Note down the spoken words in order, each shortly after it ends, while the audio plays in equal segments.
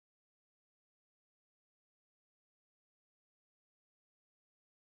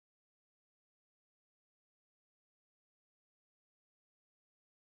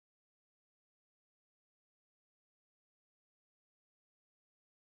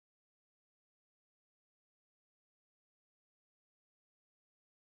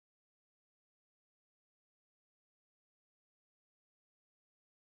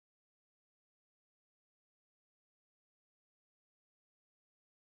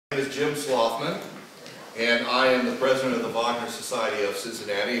My name is Jim Slouffman, and I am the president of the Wagner Society of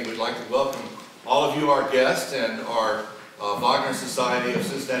Cincinnati. And we'd like to welcome all of you, our guests, and our Wagner Society of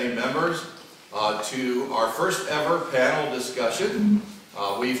Cincinnati members to our first ever panel discussion.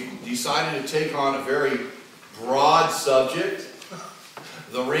 We've decided to take on a very broad subject,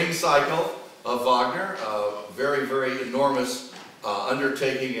 the ring cycle of Wagner, a very, very enormous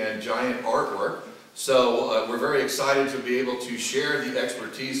undertaking and giant artwork. So we're very excited to be able to share the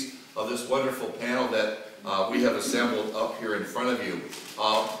expertise of this wonderful panel that we have assembled up here in front of you.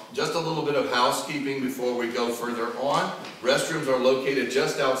 Just a little bit of housekeeping before we go further on. Restrooms are located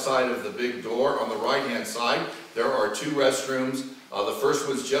just outside of the big door on the right-hand side. There are two restrooms. The first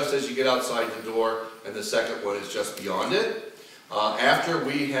one's just as you get outside the door, and the second one is just beyond it. After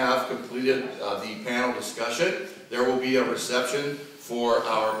we have completed the panel discussion, there will be a reception for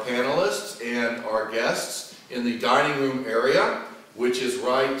our panelists and our guests in the dining room area, which is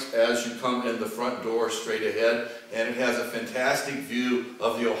right as you come in the front door straight ahead, and it has a fantastic view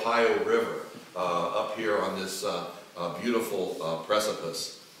of the Ohio River up here on this beautiful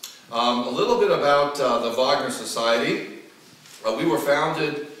precipice. A little bit about the Wagner Society. We were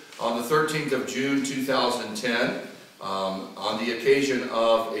founded on the 13th of June 2010 on the occasion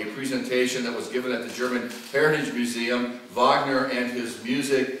of a presentation that was given at the German Heritage Museum, Wagner and His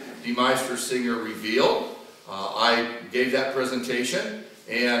Music, Die Meistersinger Revealed. I gave that presentation,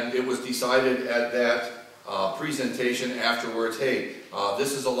 and it was decided at that presentation afterwards, hey,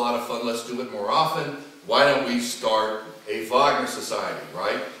 this is a lot of fun, let's do it more often. Why don't we start a Wagner Society,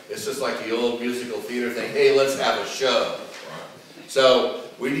 right? It's just like the old musical theater thing, hey, let's have a show. So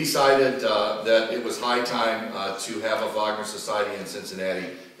we decided that it was high time to have a Wagner Society in Cincinnati,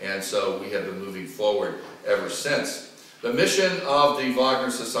 and so we have been moving forward ever since. The mission of the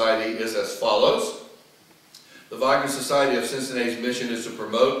Wagner Society is as follows. The Wagner Society of Cincinnati's mission is to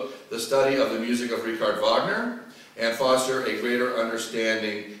promote the study of the music of Richard Wagner and foster a greater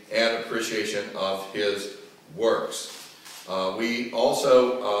understanding and appreciation of his works. We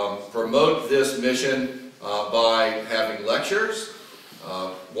also promote this mission by having lectures,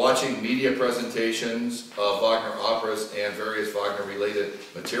 watching media presentations of Wagner operas and various Wagner-related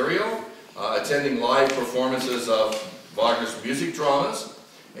material, attending live performances of Wagner's music dramas,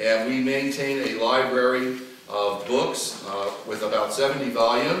 and we maintain a library of books with about 70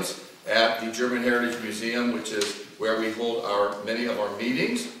 volumes at the German Heritage Museum, which is where we hold many of our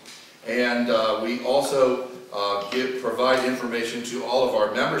meetings. And we also provide information to all of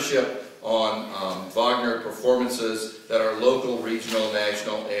our membership on Wagner performances that are local, regional,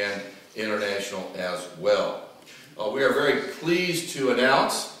 national, and international as well. We are very pleased to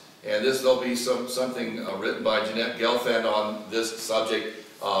announce, and there'll be something written by Jeanette Gelfand on this subject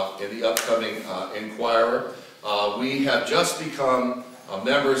in the upcoming Inquirer. We have just become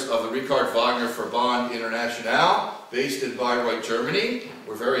members of the Richard Wagner Verband International, based in Bayreuth, Germany.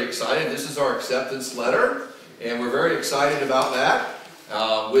 We're very excited. This is our acceptance letter, and we're very excited about that.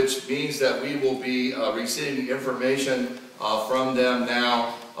 Which means that we will be receiving information from them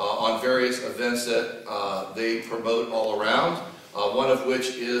now on various events that they promote all around, one of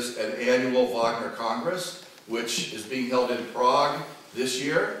which is an annual Wagner Congress, which is being held in Prague this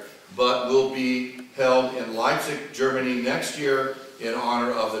year, but will be held in Leipzig, Germany next year in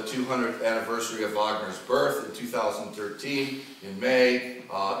honor of the 200th anniversary of Wagner's birth in 2013 in May.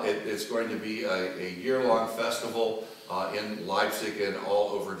 It's going to be a year-long festival in Leipzig and all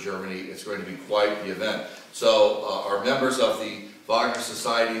over Germany. It's going to be quite the event. So our members of the Wagner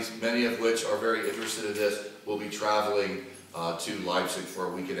Societies, many of which are very interested in this, will be traveling to Leipzig for a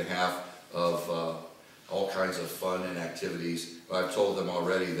week and a half of all kinds of fun and activities. I've told them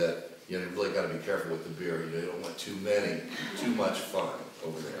already that you really got to be careful with the beer. You don't want too much fun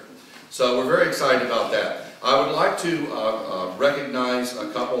over there. So we're very excited about that. I would like to recognize a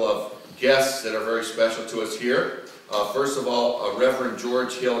couple of guests that are very special to us here. First of all, Reverend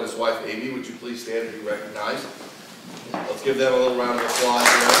George Hill and his wife Amy, would you please stand and be recognized? Let's give them a little round of applause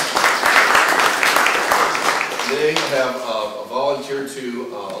here. They have volunteered to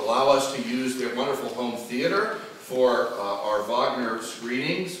allow us to use their wonderful home theater for our Wagner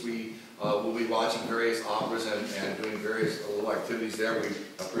screenings. We will be watching various operas and doing various little activities there. We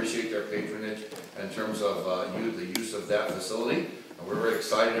appreciate their patronage in terms of the use of that facility. We're very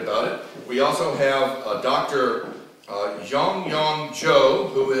excited about it. We also have Dr. Yong Jo,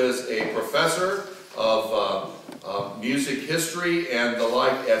 who is a professor of music history and the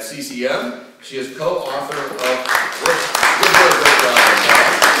like at CCM. She is co-author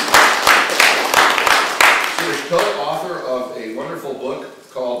of a wonderful book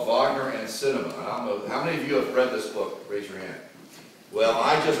called Wagner and Cinema. I don't know, how many of you have read this book? Raise your hand. Well,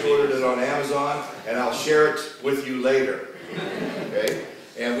 I just ordered it on Amazon, and I'll share it with you later. Okay?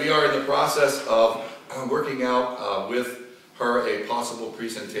 And we are in the process of working out with her a possible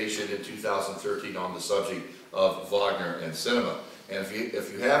presentation in 2013 on the subject of Wagner and cinema. And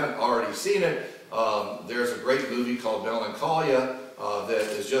if you haven't already seen it, there's a great movie called Melancholia that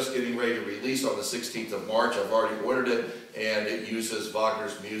is just getting ready to release on the 16th of March. I've already ordered it, and it uses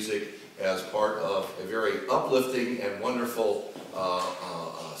Wagner's music as part of a very uplifting and wonderful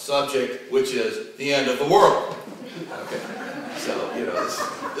subject, which is the end of the world. Okay, so you know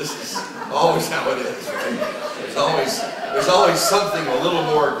this is always how it is. Right? There's always something a little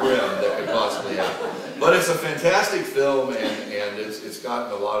more grim that could possibly happen. But it's a fantastic film, and it's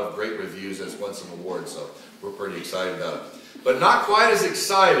gotten a lot of great reviews. It's won some awards, so we're pretty excited about it. But not quite as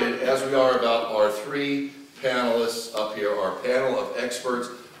excited as we are about our three panelists up here, our panel of experts,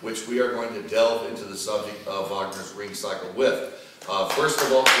 which we are going to delve into the subject of Wagner's Ring Cycle with. First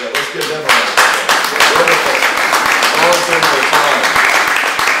of all, yeah, let's give them a round of applause. Volunteering their time.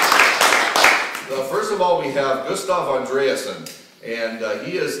 First of all, we have Gustav Andreassen, and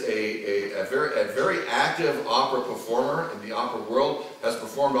he is a very active opera performer in the opera world, has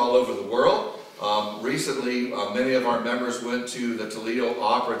performed all over the world. Recently, many of our members went to the Toledo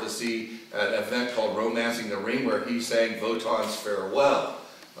Opera to see an event called Romancing the Ring, where he sang Wotan's Farewell,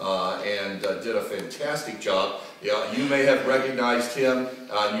 and did a fantastic job. You may have recognized him,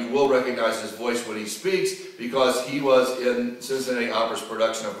 you will recognize his voice when he speaks, because he was in Cincinnati Opera's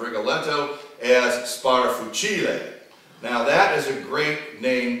production of Rigoletto as Spada Küchle. Now that is a great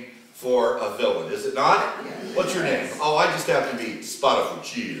name for a villain, is it not? Yes. What's your name? Oh, I just happen to be Spada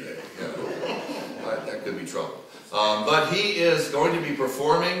Küchle. That could be trouble. But he is going to be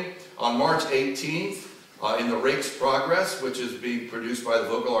performing on March 18th in the Rake's Progress, which is being produced by the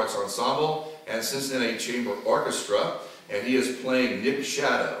Vocal Arts Ensemble and Cincinnati Chamber Orchestra, and he is playing Nick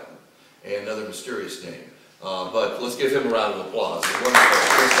Shadow, another mysterious name. But let's give him a round of applause. It's wonderful.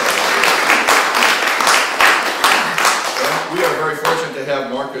 We are very fortunate to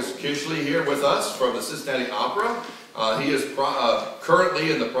have Marcus Küchle here with us from the Cincinnati Opera. He is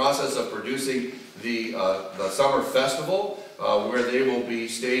currently in the process of producing the Summer Festival, where they will be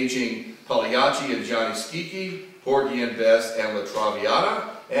staging Pagliacci and Gianni Schicchi, Porgy and Bess, and La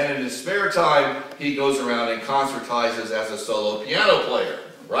Traviata. And in his spare time, he goes around and concertizes as a solo piano player,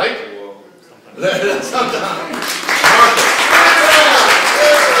 right? Sometimes. Marcus.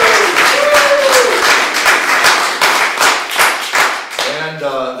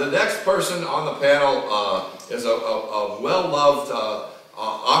 The next person on the panel is a well-loved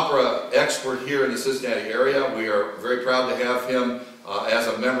opera expert here in the Cincinnati area. We are very proud to have him as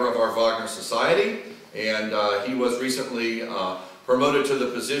a member of our Wagner Society, and he was recently promoted to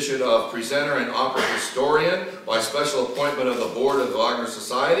the position of presenter and opera historian by special appointment of the board of the Wagner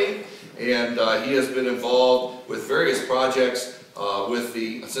Society, and he has been involved with various projects with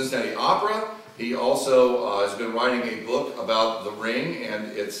the Cincinnati Opera. He also has been writing a book about the Ring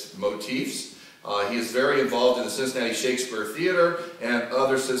and its motifs. He is very involved in the Cincinnati Shakespeare Theater and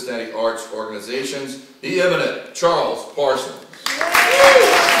other Cincinnati arts organizations. The eminent Charles Parsons.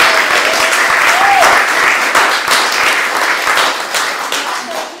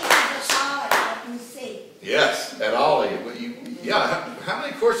 Yes, at Ollie. Yeah, how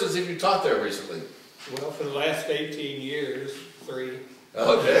many courses have you taught there recently? Well, for the last 18 years, 3.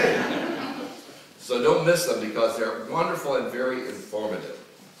 Okay. So don't miss them, because they're wonderful and very informative.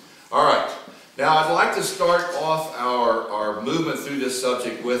 All right. Now I'd like to start off our movement through this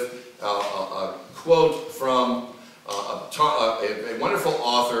subject with a quote from a wonderful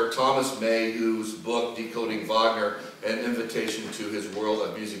author, Thomas May, whose book, Decoding Wagner, An Invitation to His World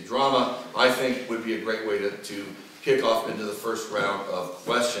of Music Drama, I think would be a great way to kick off into the first round of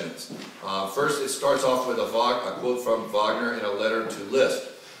questions. First, it starts off with a quote from Wagner in a letter to Liszt.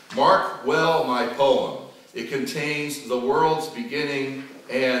 "Mark well my poem. It contains the world's beginning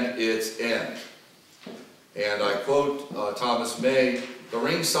and its end." And I quote Thomas May, "The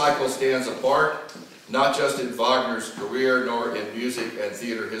Ring Cycle stands apart, not just in Wagner's career, nor in music and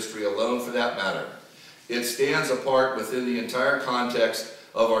theater history alone for that matter. It stands apart within the entire context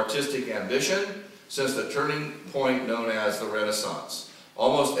of artistic ambition since the turning point known as the Renaissance.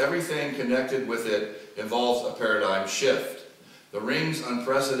 Almost everything connected with it involves a paradigm shift. The Ring's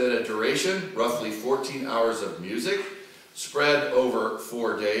unprecedented duration, roughly 14 hours of music, spread over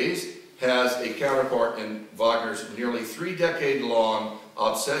 4 days, has a counterpart in Wagner's nearly 3-decade-long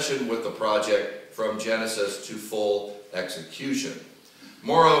obsession with the project from genesis to full execution.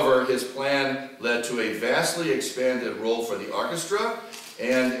 Moreover, his plan led to a vastly expanded role for the orchestra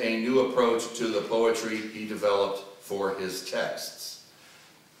and a new approach to the poetry he developed for his texts."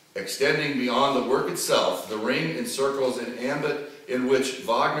 Extending beyond the work itself, The Ring encircles an ambit in which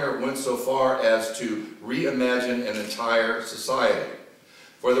Wagner went so far as to reimagine an entire society.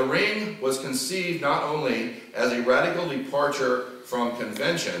 For The Ring was conceived not only as a radical departure from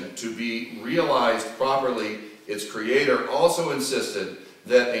convention to be realized properly, its creator also insisted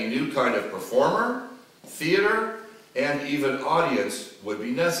that a new kind of performer, theater, and even audience would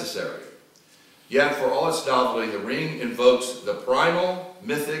be necessary. Yet for all its novelty, The Ring invokes the primal,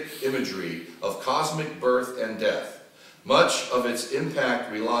 mythic imagery of cosmic birth and death. Much of its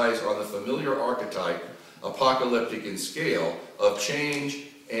impact relies on the familiar archetype, apocalyptic in scale, of change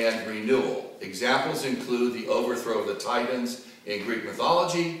and renewal. Examples include the overthrow of the Titans in Greek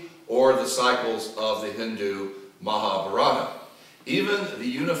mythology or the cycles of the Hindu Mahabharata. Even the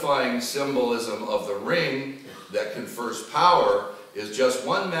unifying symbolism of the ring that confers power is just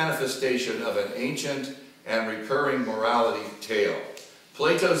one manifestation of an ancient and recurring morality tale.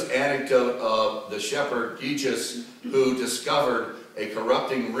 Plato's anecdote of the shepherd Gyges who discovered a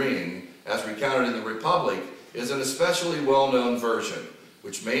corrupting ring, as recounted in the Republic, is an especially well-known version,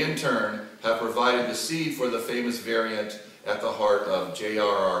 which may in turn have provided the seed for the famous variant at the heart of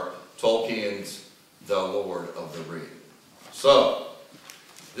J.R.R. Tolkien's The Lord of the Ring. So,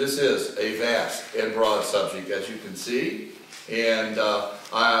 this is a vast and broad subject, as you can see, and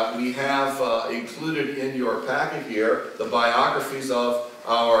we have included in your packet here the biographies of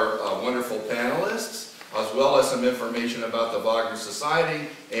our wonderful panelists, as well as some information about the Wagner Society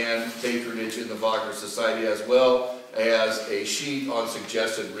and patronage in the Wagner Society, as well as a sheet on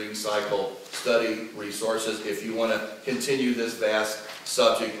suggested ring cycle study resources if you want to continue this vast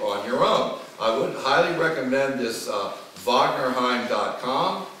subject on your own. I would highly recommend this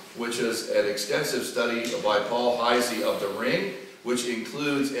Wagnerheim.com, which is an extensive study by Paul Heisey of The Ring, which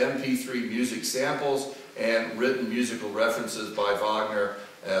includes MP3 music samples and written musical references by Wagner,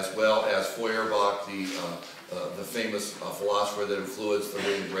 as well as Feuerbach, the famous philosopher that influenced The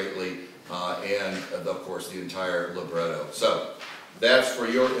Ring greatly, and of course the entire libretto. So that's for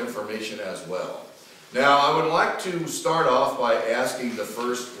your information as well. Now I would like to start off by asking the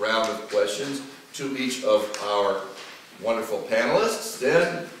first round of questions to each of our wonderful panelists.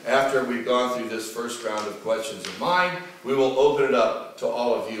 Then, after we've gone through this first round of questions of mine, we will open it up to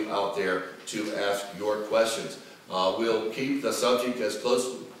all of you out there to ask your questions. We'll keep the subject as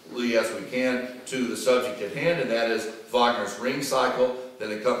closely as we can to the subject at hand, and that is Wagner's Ring Cycle that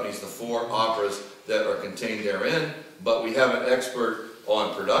accompanies the 4 operas that are contained therein. But we have an expert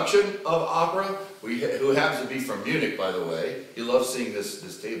on production of opera, who happens to be from Munich, by the way. He loves seeing this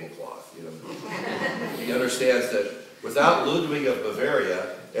tablecloth. You know. He understands that without Ludwig of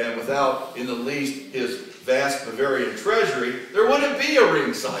Bavaria, and without, in the least, his vast Bavarian treasury, there wouldn't be a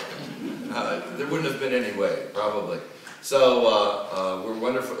ring cycle. There wouldn't have been any way, probably. So we're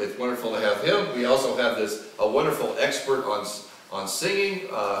wonderful. It's wonderful to have him. We also have a wonderful expert on singing,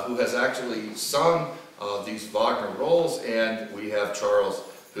 who has actually sung these Wagner roles, and we have Charles,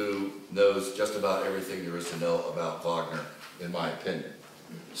 who knows just about everything there is to know about Wagner, in my opinion.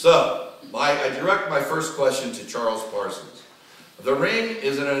 So, I direct my first question to Charles Parsons. The Ring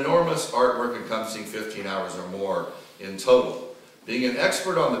is an enormous artwork encompassing 15 hours or more in total. Being an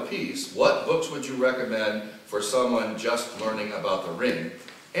expert on the piece, what books would you recommend for someone just learning about the Ring?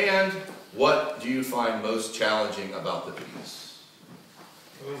 And what do you find most challenging about the piece?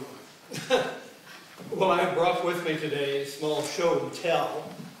 Well, I brought with me today a small show and tell.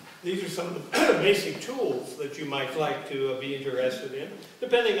 These are some of the basic tools that you might like to be interested in,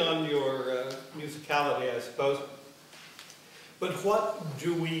 depending on your musicality, I suppose. But what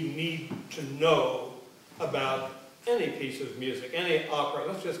do we need to know about any piece of music, any opera?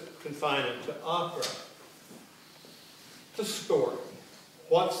 Let's just confine it to opera. The story.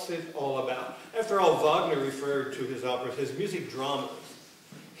 What's it all about? After all, Wagner referred to his operas as music dramas.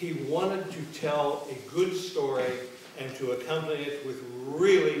 He wanted to tell a good story and to accompany it with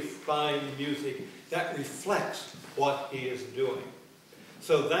really fine music that reflects what he is doing.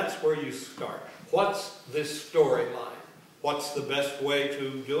 So that's where you start. What's this storyline? What's the best way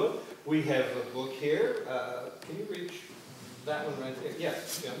to do it? We have a book here. Can you reach that one right there?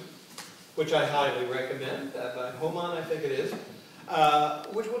 Yes, Jim. Which I highly recommend, by Homan, I think it is,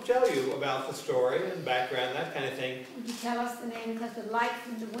 which will tell you about the story and background, that kind of thing. Would you tell us the name, because the light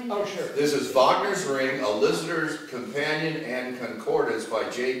from the window... Oh, sure. This is Wagner's Ring, A Listener's Companion and Concordance by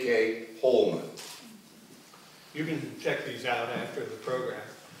J.K. Holman. You can check these out after the program.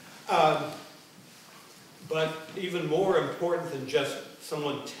 But even more important than just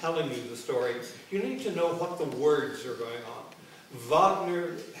someone telling you the story, you need to know what the words are going on.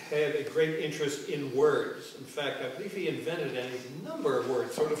 Wagner had a great interest in words. In fact, I believe he invented a number of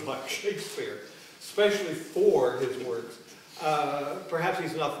words, sort of like Shakespeare, especially for his works. Perhaps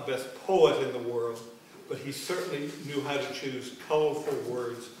he's not the best poet in the world, but he certainly knew how to choose colorful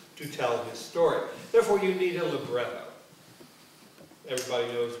words to tell his story. Therefore, you need a libretto. Everybody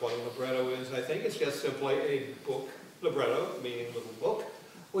knows what a libretto is, I think. It's just simply a book, libretto, meaning little book,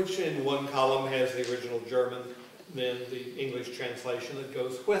 which in one column has the original German, then the English translation that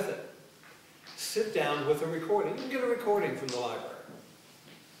goes with it. Sit down with a recording. You can get a recording from the library.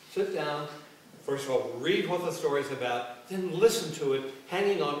 Sit down, first of all, read what the story's about, then listen to it,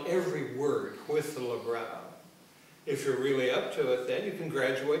 hanging on every word with the libretto. If you're really up to it, then you can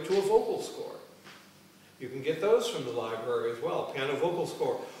graduate to a vocal score. You can get those from the library as well, piano vocal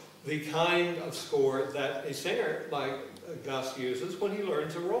score. The kind of score that a singer like Gus uses when he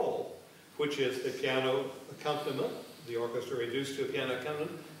learns a role, which is the piano accompaniment, the orchestra reduced to a piano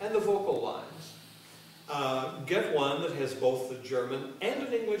accompaniment, and the vocal lines. Get one that has both the German and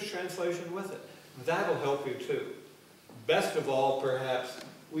an English translation with it. That'll help you too. Best of all, perhaps,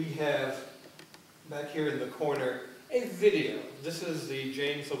 we have back here in the corner a video. This is the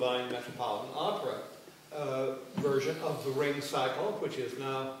James Levine Metropolitan Opera version of the Ring Cycle, which is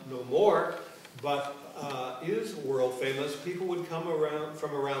now no more, but is world famous. People would come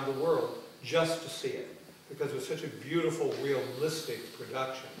from around the world just to see it, because it was such a beautiful, realistic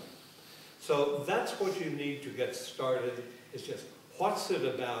production. So that's what you need to get started, is just what's it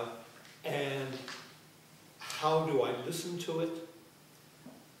about, and how do I listen to it?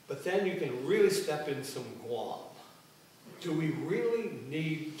 But then you can really step in some guam. Do we really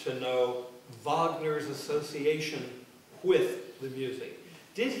need to know Wagner's association with the music?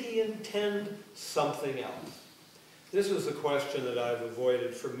 Did he intend something else? This was a question that I've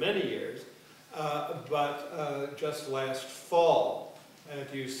avoided for many years, but just last fall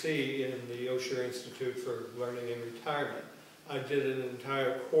at UC in the Osher Institute for Learning and Retirement, I did an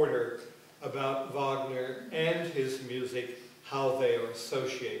entire quarter about Wagner and his music, how they are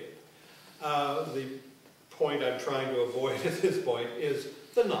associated. The point I'm trying to avoid at this point is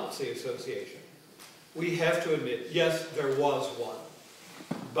the Nazi association. We have to admit, yes, there was one,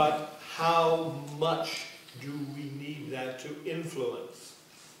 but how much do we need that to influence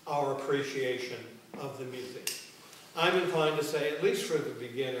our appreciation of the music? I'm inclined to say, at least for the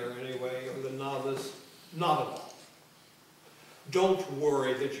beginner anyway, or the novice, not at all. Don't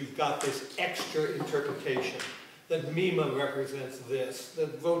worry that you've got this extra interpretation, that Mima represents this,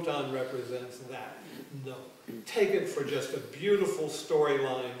 that Wotan represents that. No. Take it for just a beautiful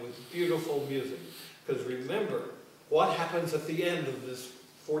storyline with beautiful music. Because remember, what happens at the end of this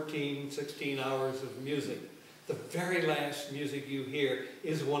 14, 16 hours of music? The very last music you hear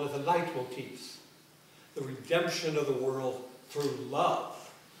is one of the leitmotifs. The redemption of the world through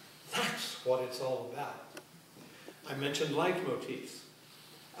love. That's what it's all about. I mentioned leitmotifs.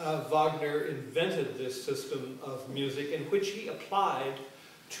 Wagner invented this system of music in which he applied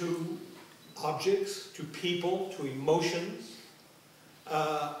to objects, to people, to emotions,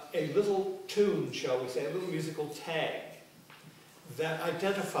 a little tune, shall we say, a little musical tag that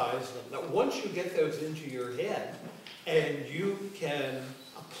identifies them, that once you get those into your head and you can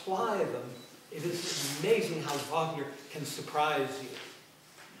apply them, it is amazing how Wagner can surprise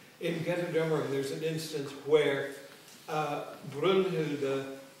you. In Götterdämmerung, there's an instance where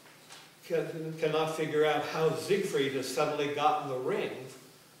Brunhilde cannot figure out how Siegfried has suddenly gotten the ring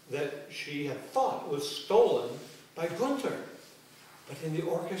that she had thought was stolen by Gunther. But in the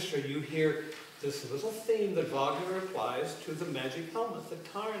orchestra you hear this little theme that Wagner applies to the magic helmet, the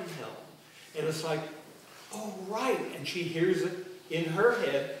Tarnhelm. And it's like, oh right, and she hears it in her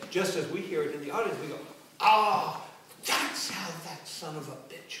head, just as we hear it in the audience. We go, ah, that's how that son of a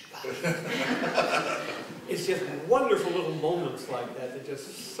bitch got it. It's just wonderful little moments like that that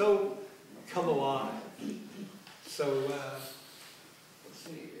just so come alive. So, let's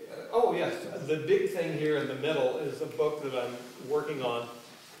see. Oh yes, the big thing here in the middle is a book that I'm working on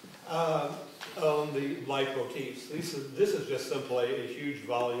the leitmotifs. This is just simply a huge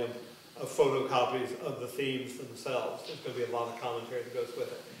volume of photocopies of the themes themselves. There's going to be a lot of commentary that goes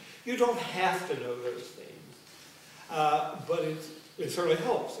with it. You don't have to know those themes, but it certainly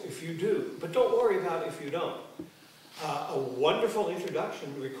helps if you do. But don't worry about it if you don't. A wonderful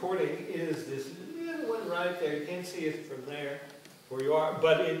introduction recording is this little one right there. You can't see it from there where you are,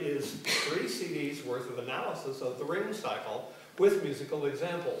 but it is 3 CDs worth of analysis of the Ring Cycle with musical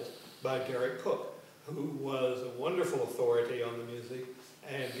examples by Derek Cook, who was a wonderful authority on the music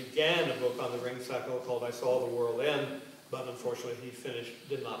and began a book on the Ring Cycle called I Saw the World End, but unfortunately he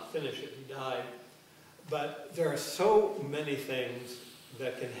did not finish it. He died. But there are so many things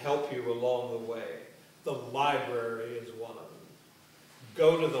that can help you along the way. The library is one of them.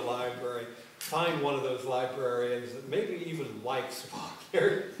 Go to the library, find one of those librarians that maybe even likes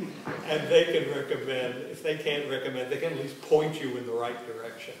Wagner, and they can recommend, if they can't recommend, they can at least point you in the right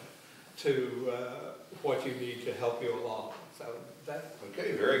direction to what you need to help you along. So that.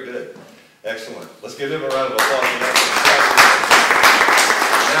 Okay, very good. Excellent. Let's give him a round of applause.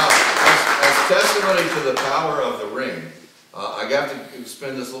 Now, as testimony to the power of the ring, I got to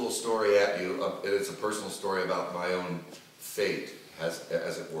spin this little story at you. It's a personal story about my own fate, as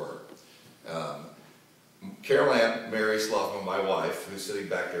it were. Carol Ann Mary Slouffman, my wife, who's sitting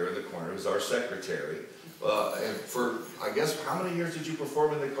back there in the corner, who's our secretary. And for, I guess, how many years did you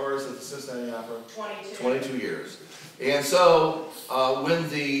perform in the chorus at the Cincinnati Opera? 22. 22 years. And so, when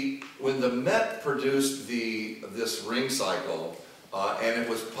the Met produced this ring cycle, and it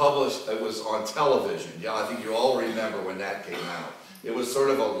was published, it was on television. Yeah, I think you all remember when that came out. It was sort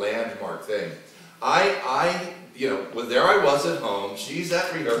of a landmark thing. Well, there I was at home, she's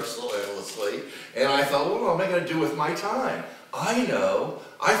at rehearsal endlessly, and I thought, well, what am I going to do with my time? I know,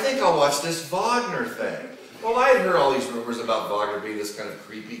 I think I'll watch this Wagner thing. Well, I had heard all these rumors about Wagner being this kind of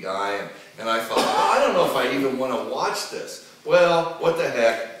creepy guy, and I thought, I don't know if I even want to watch this. Well, what the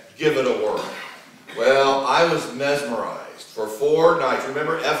heck, give it a whirl. Well, I was mesmerized for 4 nights.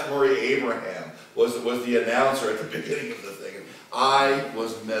 Remember F. Murray Abraham was the announcer at the beginning of the thing. I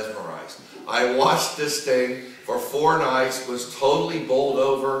was mesmerized. I watched this thing for 4 nights, was totally bowled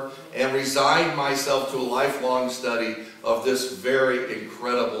over, and resigned myself to a lifelong study of this very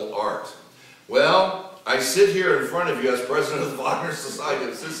incredible art. Well, I sit here in front of you as president of the Wagner Society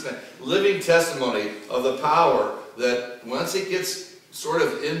of Cincinnati, living testimony of the power that once it gets sort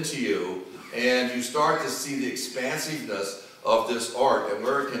of into you, and you start to see the expansiveness of this art and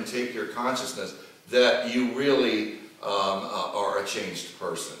where it can take your consciousness, that you really are a changed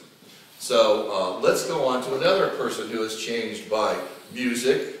person. So let's go on to another person who is changed by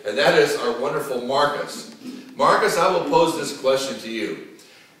music, and that is our wonderful Marcus. Marcus, I will pose this question to you.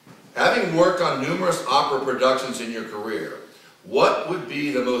 Having worked on numerous opera productions in your career, what would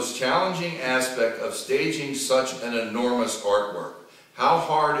be the most challenging aspect of staging such an enormous artwork? How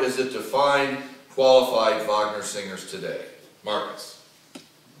hard is it to find qualified Wagner singers today? Marcus.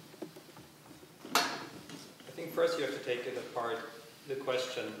 I think first you have to take it apart, the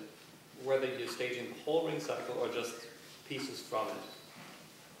question whether you're staging the whole ring cycle or just pieces from it.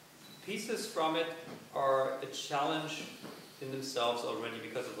 Pieces from it are a challenge in themselves already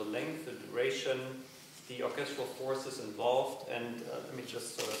because of the length, the duration, the orchestral forces involved, and let me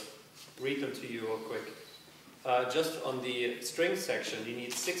just sort of read them to you real quick. Just on the string section, you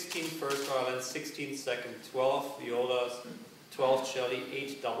need 16 first violins, 16 second, 12 violas, 12 cello,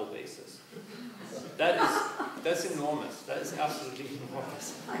 8 double basses. That's enormous. That is absolutely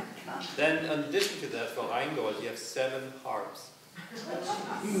enormous. Then, in addition to that, for Rheingold, you have 7 harps.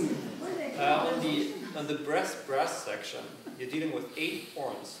 On the brass section, you're dealing with 8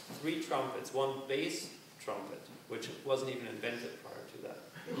 horns, 3 trumpets, 1 bass trumpet, which wasn't even invented prior to that,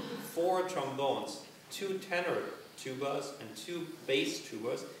 4 trombones, 2 tenor tubas and 2 bass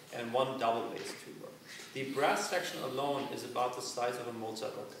tubas, and 1 double bass tuba. The brass section alone is about the size of a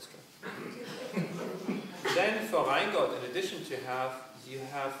Mozart orchestra. Then for Rheingold, in addition you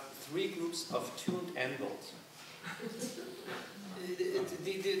have 3 groups of tuned anvils.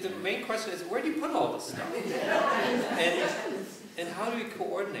 The main question is, where do you put all this stuff? And how do you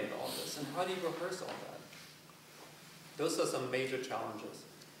coordinate all this? And how do you rehearse all that? Those are some major challenges.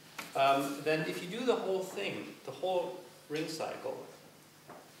 Then if you do the whole thing, the whole ring cycle,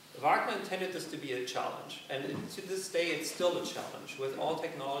 Wagner intended this to be a challenge, and to this day it's still a challenge. With all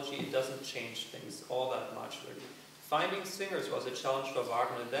technology, it doesn't change things all that much, really. Finding singers was a challenge for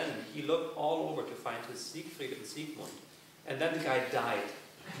Wagner then. He looked all over to find his Siegfried and Siegmund, and then the guy died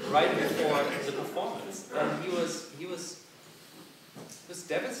right before the performance. And he was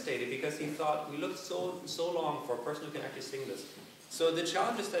devastated because he thought, we looked so long for a person who can actually sing this. So the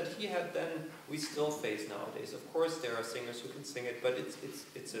challenges that he had then, we still face nowadays. Of course, there are singers who can sing it, but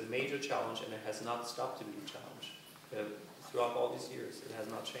it's a major challenge, and it has not stopped to be a challenge. Throughout all these years, it has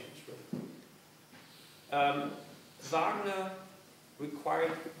not changed, really. Wagner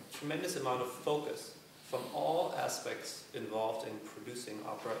required a tremendous amount of focus from all aspects involved in producing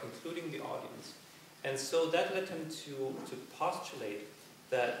opera, including the audience. And so that led him to postulate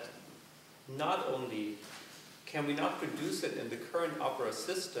that not only can we not produce it in the current opera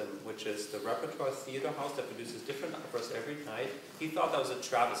system, which is the repertoire theater house that produces different operas every night. He thought that was a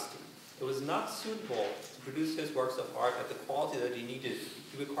travesty. it was not suitable to produce his works of art at the quality that he needed.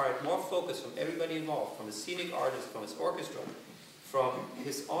 He required more focus from everybody involved, from the scenic artist, from his orchestra, from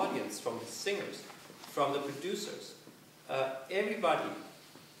his audience, from his singers, from the producers. Everybody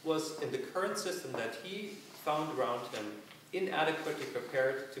was in the current system that he found around him inadequately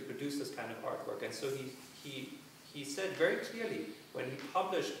prepared to produce this kind of artwork. And so he said very clearly when he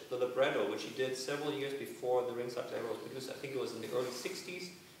published the libretto, which he did several years before the Ringside Labor was produced, I think it was in the early 60s,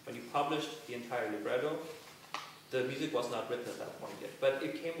 when he published the entire libretto. The music was not written at that point yet, but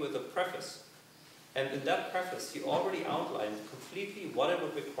it came with a preface. And in that preface, he already outlined completely what it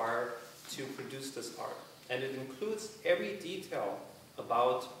would require to produce this art. And it includes every detail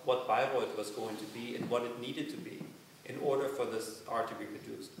about what Bayreuth was going to be and what it needed to be in order for this art to be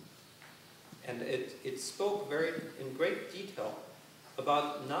produced. And it spoke in great detail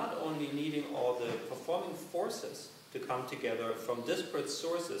about not only needing all the performing forces to come together from disparate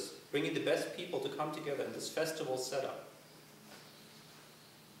sources, bringing the best people to come together in this festival setup,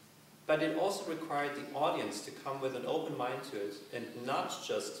 but it also required the audience to come with an open mind to it and not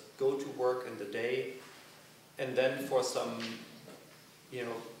just go to work in the day and then for some,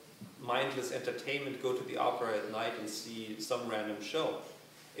 mindless entertainment, go to the opera at night and see some random show.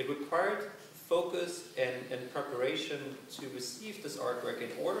 It required focus and preparation to receive this artwork in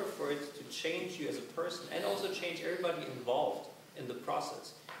order for it to change you as a person and also change everybody involved in the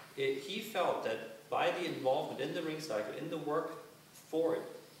process. He felt that by the involvement in the ring cycle, in the work for it,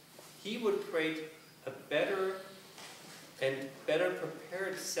 he would create a better and better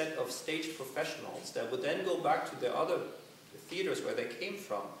prepared set of stage professionals that would then go back to their other theaters where they came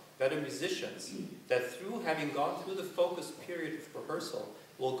from, better musicians, that through having gone through the focus period of rehearsal,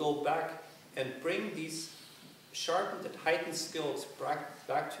 will go back and bring these sharpened and heightened skills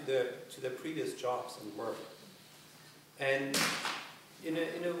back to their previous jobs and work. And in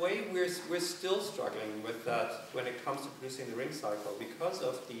a way, we're still struggling with that when it comes to producing the ring cycle because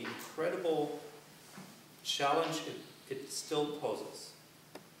of the incredible challenge it still poses.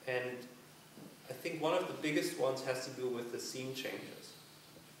 And I think one of the biggest ones has to do with the scene changes.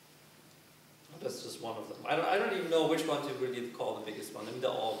 That's just one of them. I don't even know which one to really call the biggest one. I mean,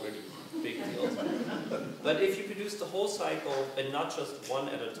 they're all really big deals. But if you produce the whole cycle and not just one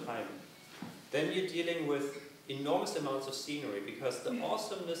at a time, then you're dealing with enormous amounts of scenery because the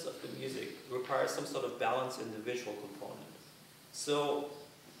awesomeness of the music requires some sort of balance in the visual component. So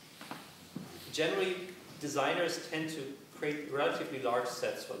generally, designers tend to create relatively large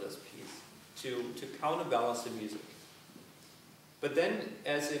sets for this piece to counterbalance the music. But then,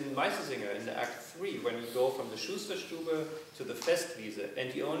 as in Meistersinger in the Act 3, when you go from the Schusterstube to the Festwiese,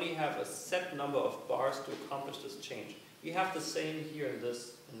 and you only have a set number of bars to accomplish this change, you have the same here in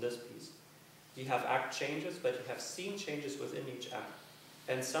this piece. You have act changes, but you have scene changes within each act.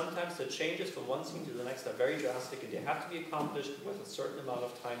 And sometimes the changes from one scene to the next are very drastic, and they have to be accomplished with a certain amount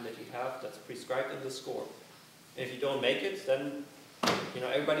of time that you have that's prescribed in the score. And if you don't make it, then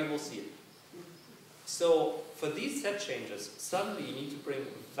everybody will see it. So for these set changes, suddenly you need to bring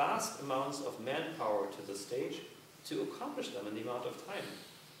vast amounts of manpower to the stage to accomplish them in the amount of time.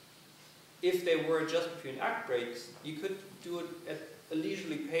 If they were just between act breaks, you could do it at a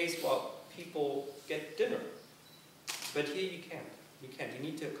leisurely pace while people get dinner. But here you can't. You can't. You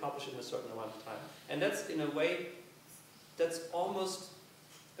need to accomplish it in a certain amount of time. And that's, in a way, that's almost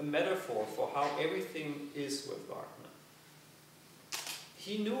a metaphor for how everything is with Wagner.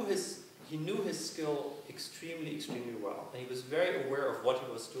 He knew his skill extremely, extremely well. And he was very aware of what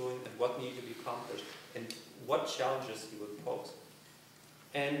he was doing and what needed to be accomplished and what challenges he would pose.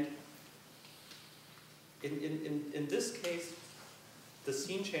 And in this case, the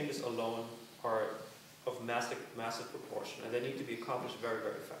scene changes alone are of massive proportion, and they need to be accomplished very,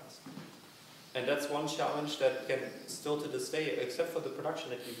 very fast. And that's one challenge that can still to this day, except for the production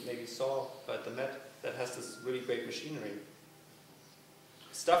that you maybe saw at the Met that has this really great machinery,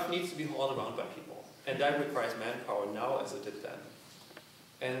 stuff needs to be hauled around by people, and that requires manpower now as it did then.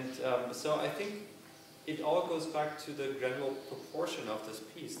 And so I think it all goes back to the general proportion of this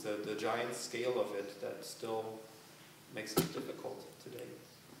piece, the giant scale of it that still makes it difficult today.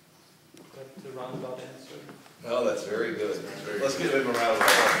 But the roundabout answer. Oh, that's very good. That's very Let's give him a round of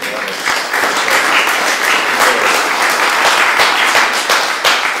applause.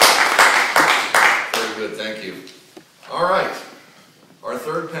 Very good, thank you. All right, our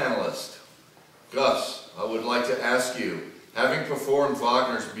third panelist, Gus, I would like to ask you, having performed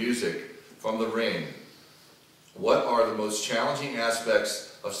Wagner's music from the Ring, what are the most challenging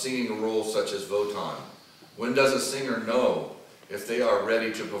aspects of singing a role such as Wotan? When does a singer know if they are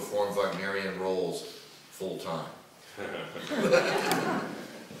ready to perform Wagnerian roles full time?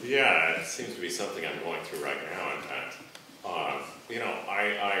 Yeah, it seems to be something I'm going through right now, in fact. You know, I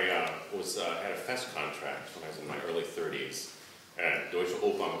had a fest contract when I was in my early 30s at Deutsche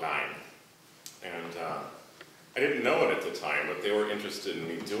Opernverein. And I didn't know it at the time, but they were interested in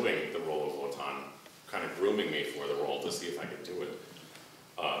me doing the role of Wotan, kind of grooming me for the role to see if I could do it,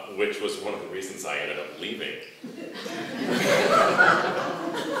 which was one of the reasons I ended up leaving.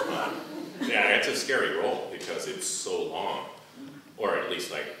 Yeah, it's a scary role because it's so long. Or at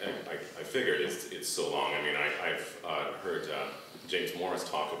least I figured it's so long. I mean, I've heard James Morris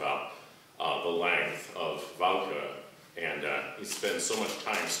talk about the length of Wagner, and he spends so much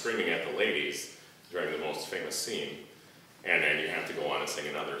time screaming at the ladies during the most famous scene, and then you have to go on and sing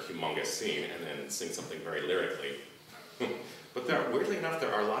another humongous scene, and then sing something very lyrically. But weirdly enough,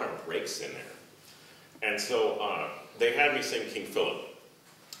 there are a lot of breaks in there. And so they had me sing King Philip,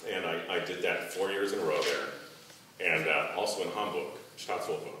 and I did that 4 years in a row there. And also in Hamburg,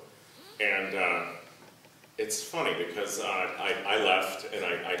 Staatshofen. And it's funny because I left and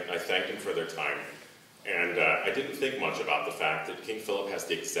I thanked them for their time. And I didn't think much about the fact that King Philip has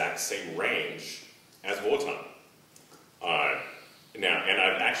the exact same range as Wotan. And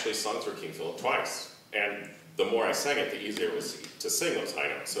I've actually sung through King Philip twice. And the more I sang it, the easier it was to sing those high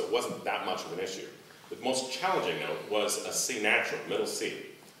notes. So it wasn't that much of an issue. The most challenging note was a C natural, middle C,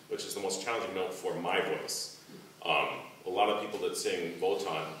 which is the most challenging note for my voice. A lot of people that sing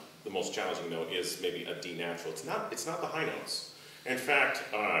Wotan, the most challenging note is maybe a D natural. It's not the high notes. In fact,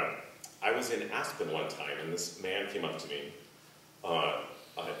 I was in Aspen one time, and this man came up to me, a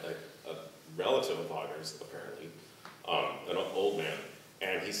relative of Wagner's, apparently, an old man,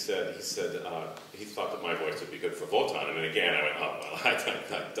 and he said he thought that my voice would be good for Wotan, and then again I went, oh, well, I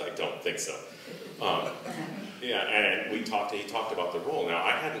don't think so. Yeah, and he talked about the role. Now,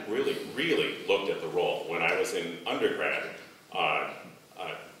 I hadn't really looked at the role. When I was in undergrad, a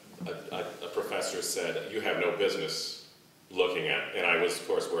professor said, you have no business looking at, and I was, of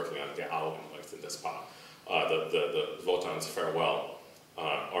course, working on the Augenleuchten des Pas, the Wotan's farewell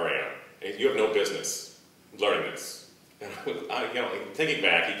aria. You have no business learning this. And you know, thinking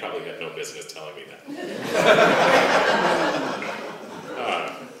back, he probably had no business telling me that.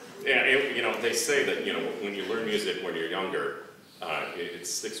 Yeah, you know, they say that, you know, when you learn music when you're younger, it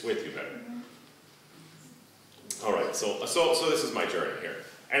sticks with you better. All right, so this is my journey here.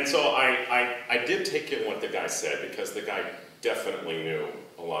 And so I did take in what the guy said, because the guy definitely knew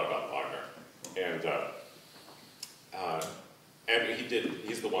a lot about Wagner. And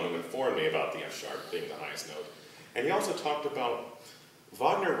he's the one who informed me about the F sharp being the highest note. And he also talked about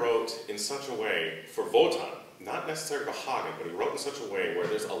Wagner wrote in such a way for Wotan, not necessarily for Hagen, but he wrote in such a way where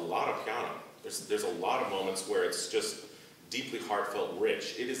there's a lot of piano. There's a lot of moments where it's just deeply heartfelt,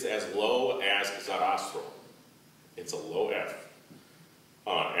 rich. It is as low as Zarastro. It's a low F.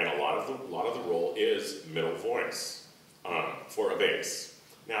 And a lot of the role is middle voice for a bass.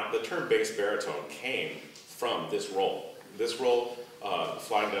 Now, the term bass baritone came from this role. This role,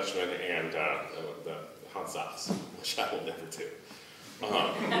 Flying Dutchman and the Hansas, which I will never do.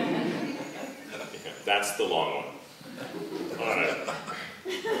 Yeah, that's the long one.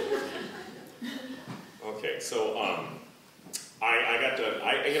 Okay, so I got to,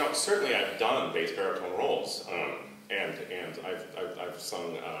 you know, certainly I've done bass baritone roles, and I've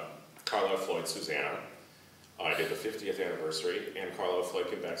sung Carlo Floyd's Susanna. I did the 50th anniversary, and Carlo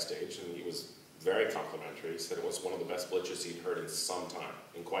Floyd came backstage, and he was very complimentary. He said it was one of the best glitches he'd heard in some time,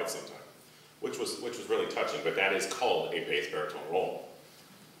 in quite some time, which was really touching. But that is called a bass baritone role.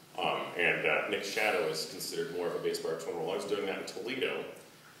 Nick Shadow is considered more of a bass baritone role. I was doing that in Toledo,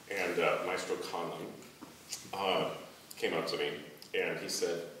 and Maestro Conlon came up to me, and he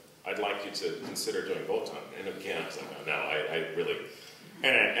said, I'd like you to consider doing Wotan. And again, I was like, no, I really...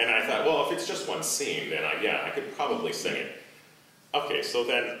 And I thought, well, if it's just one scene, then I could probably sing it. Okay, so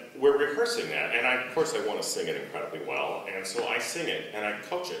then we're rehearsing that, and of course I want to sing it incredibly well, and so I sing it, and I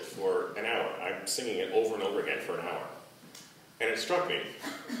coach it for an hour. I'm singing it over and over again for an hour. And it struck me,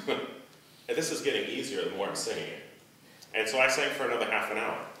 and this is getting easier the more I'm singing it. And so I sang for another half an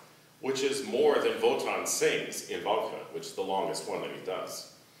hour, which is more than Wotan sings in Wagner, which is the longest one that he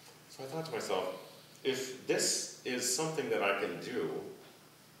does. So I thought to myself, if this is something that I can do,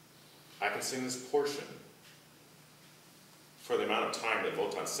 I can sing this portion for the amount of time that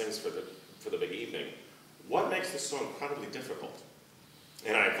Wotan sings for the big evening. What makes this song incredibly difficult?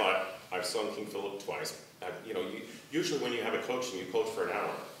 And I thought, I've sung King Philip twice. You know, usually when you have a coaching, you coach for an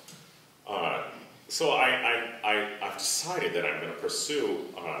hour. So I've decided that I'm going to pursue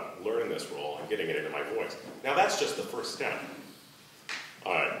learning this role and getting it into my voice. Now that's just the first step.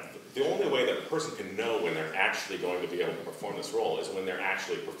 The only way that a person can know when they're actually going to be able to perform this role is when they're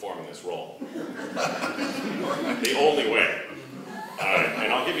actually performing this role. The only way.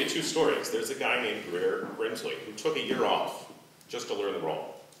 And I'll give you two stories. There's a guy named Grimsley who took a year off just to learn the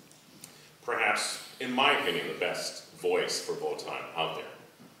role. Perhaps, in my opinion, the best voice for Wotan out there.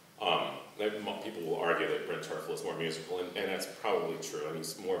 People will argue that Brent Terfel is more musical, and that's probably true. I mean,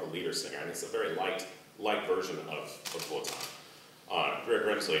 he's more of a leader singer, and it's a very light version of Wotan. Greer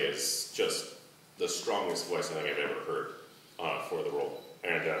Grimsley is just the strongest voice I think I've ever heard for the role,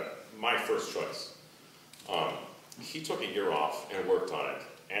 and my first choice. He took a year off and worked on it,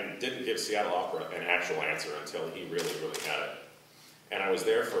 and didn't give Seattle Opera an actual answer until he really, really had it. And I was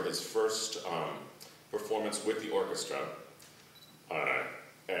there for his first performance with the orchestra.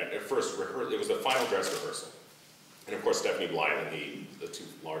 At first, it was the final dress rehearsal. And of course, Stephanie Blythe and he, the two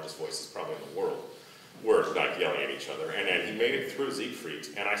largest voices probably in the world, were not yelling at each other. And then he made it through Siegfried,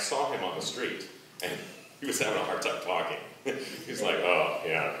 and I saw him on the street, and he was having a hard time talking. He's like, oh,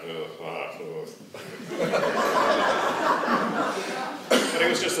 yeah. But it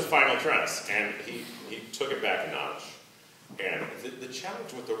was just the final dress, and he took it back a notch. And the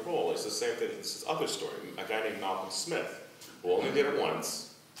challenge with the role is the same thing as this other story. A guy named Malcolm Smith, who only did it once.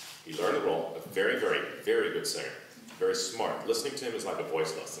 He learned the role, a very, very, very good singer, very smart. Listening to him is like a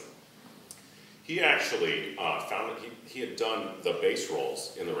voice lesson. He actually found that he had done the bass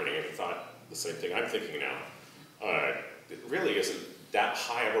roles in The Ring, and he thought the same thing I'm thinking now. It really isn't that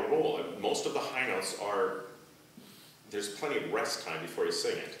high of a role. And most of the high notes are, there's plenty of rest time before you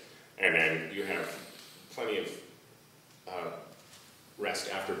sing it. And then you have plenty of rest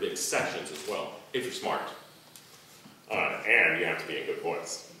after big sections as well, if you're smart. And you have to be in good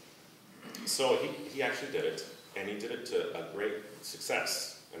voice. So he actually did it, and he did it to a great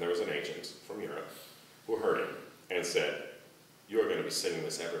success. And there was an agent from Europe who heard him and said, "You are going to be singing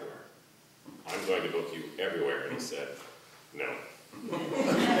this everywhere. I'm going to book you everywhere." And he said, "No."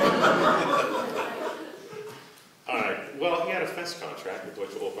 Well, he had a Fest contract with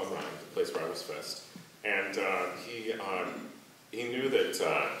Deutsche Oper am Rhein, the place where I was Fest. And he knew that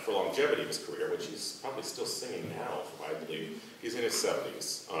for longevity of his career, which he's probably still singing now, I believe, he's in his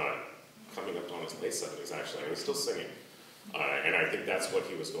 70s, coming up on his late 70s actually, and he's still singing. And I think that's what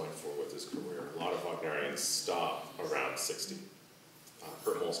he was going for with his career. A lot of Wagnerians stop around 60.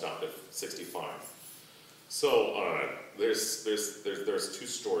 Kurt Moll stopped at 65. So there's two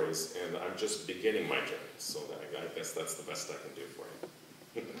stories, and I'm just beginning my journey. So I guess that's the best I can do for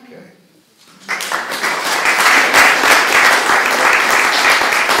you. Okay.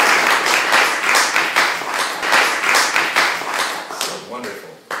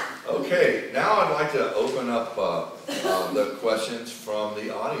 Wonderful. Okay, now I'd like to open up the questions from the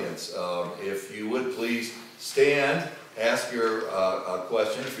audience. If you would please stand, ask your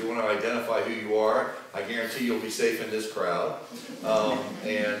question. If you want to identify who you are, I guarantee you'll be safe in this crowd.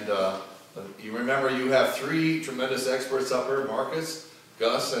 You remember you have three tremendous experts up here, Marcus,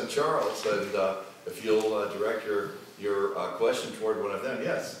 Gus, and Charles. And if you'll direct your question toward one of them,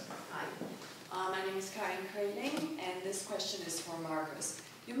 yes. Hi, my name is Karin Köhling, and this question is for Marcus.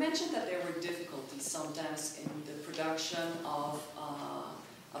 You mentioned that there were difficulties sometimes in the production of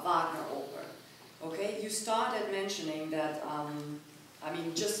a Wagner opera. Okay, you started mentioning that, I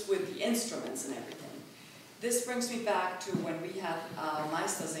mean, just with the instruments and everything. This brings me back to when we had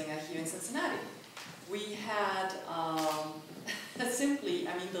Meistersinger here in Cincinnati. We had simply,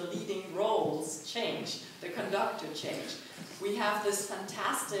 I mean, the leading roles changed, the conductor changed. We have this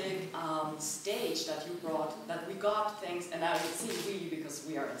fantastic stage that you brought, that we got things, and I would see we because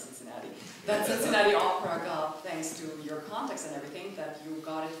we are in Cincinnati, that Cincinnati Opera got, thanks to your contacts and everything, that you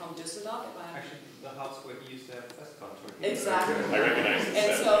got it from Düsseldorf. Actually, the house where he used to have Fest contract. Exactly. I recognize it.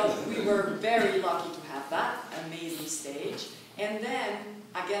 And so we were very lucky to have that amazing stage. And then,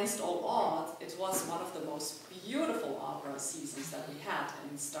 against all odds, it was one of the most beautiful opera seasons that we had,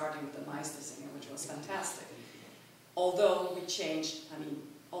 and starting with the Meistersinger, which was fantastic. Although we changed, I mean,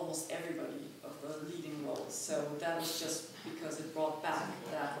 almost everybody of the leading roles. So that was just because it brought back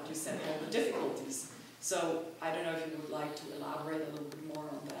that, what you said, all the difficulties. So I don't know if you would like to elaborate a little bit more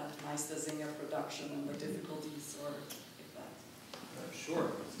on that Meistersinger production and the difficulties, or if that.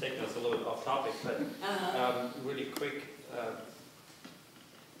 Sure, it's taking us a little bit off topic, but really quick.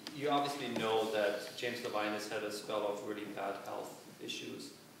 You obviously know that James Levine has had a spell of really bad health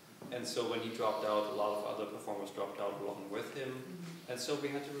issues. And so when he dropped out, a lot of other performers dropped out along with him. And so we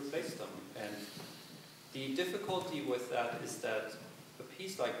had to replace them. And the difficulty with that is that a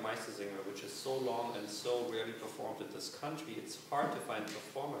piece like Meistersinger, which is so long and so rarely performed in this country, it's hard to find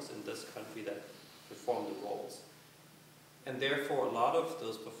performers in this country that perform the roles. And therefore, a lot of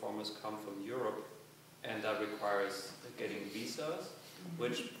those performers come from Europe, and that requires getting visas,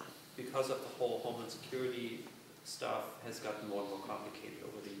 which, because of the whole Homeland Security stuff, has gotten more and more complicated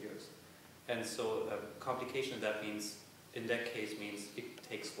over the years. And so complication in that case means it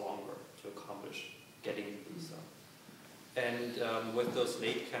takes longer to accomplish getting the visa. And with those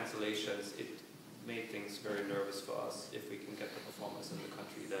late cancellations, it made things very nervous for us if we can get the performers in the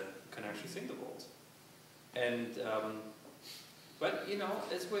country that can actually sing the roles. And but you know,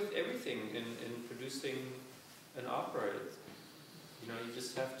 as with everything in producing an opera, you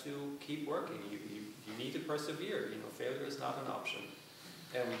just have to keep working. You need to persevere. Failure is not an option.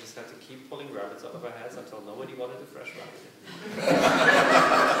 And we just had to keep pulling rabbits out of our hats until nobody wanted a fresh rabbit.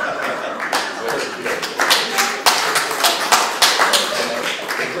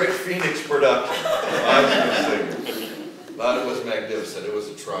 A great Phoenix production. But it was magnificent. It was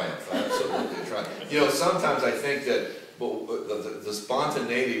a triumph. Absolutely a triumph. Sometimes I think that the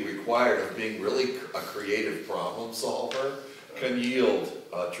spontaneity required of being really a creative problem solver can yield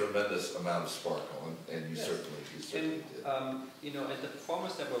a tremendous amount of sparkle, and you certainly did. And the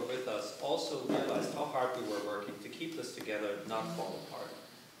performers that were with us also realized how hard we were working to keep this together, not fall apart.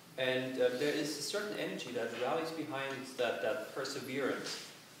 And there is a certain energy that rallies behind that perseverance.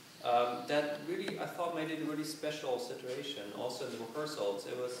 That really, I thought, made it a really special situation. Also in the rehearsals,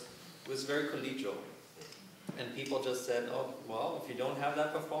 it was very collegial. And people just said, oh, well, if you don't have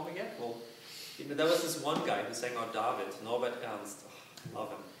that performer yet, well, there was this one guy who sang on David, Norbert Ernst. Oh, I love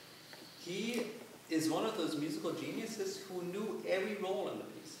him. He is one of those musical geniuses who knew every role in the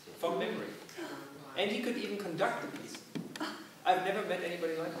piece, from memory. And he could even conduct the piece. I've never met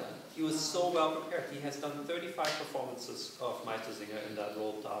anybody like that. He was so well prepared. He has done 35 performances of Meistersinger in that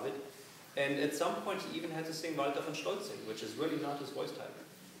role, David. And at some point he even had to sing Walter von Stolzing, which is really not his voice type.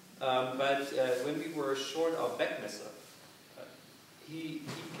 But when we were short of Beckmesser, he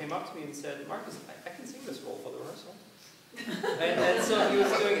came up to me and said, Marcus, I can sing this role for the rehearsal. and so he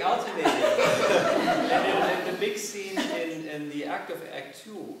was doing alternating. And in the big scene in the end of Act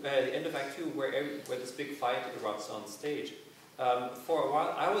 2, where this big fight erupts on stage, for a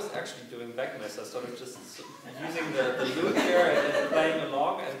while I was actually doing Beckmesser, sort of just using the lute there and playing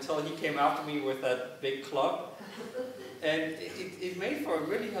along until he came after me with that big club. And it made for a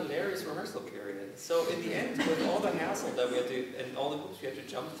really hilarious rehearsal period. So in the end, with all the hassle that we had to, and all the hoops we had to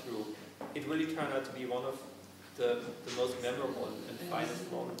jump through, it really turned out to be one of the most memorable and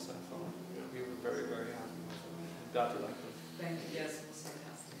finest moments, I thought. We were very, very happy. Glad you liked it. Thank you. Yes, it was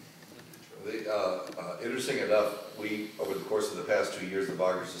fantastic. Interesting enough, over the course of the past 2 years, the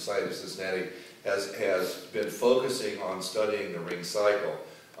Wagner Society of Cincinnati has been focusing on studying the ring cycle,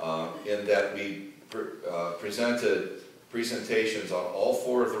 in that we presented presentations on all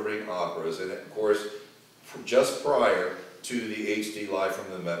 4 of the Ring operas, and of course, just prior to the HD Live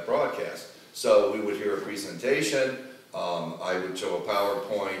from the Met broadcast. So we would hear a presentation, I would show a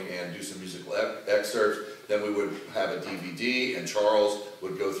PowerPoint and do some musical excerpts, then we would have a DVD, and Charles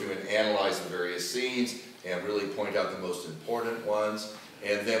would go through and analyze the various scenes and really point out the most important ones,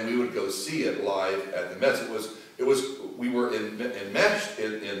 and then we would go see it live at the Mets. We were enmeshed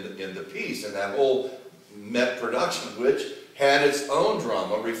in the piece, and that whole Met production, which had its own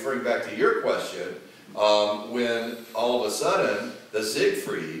drama, referring back to your question, when all of a sudden the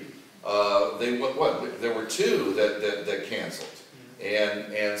Siegfried, there were 2 that canceled,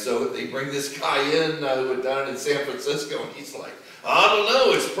 and so they bring this guy in who had done it in San Francisco, and he's like, I don't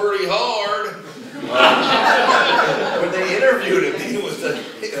know, it's pretty hard. When they interviewed him,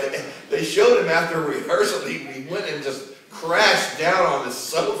 they showed him after rehearsal. He went and just crashed down on the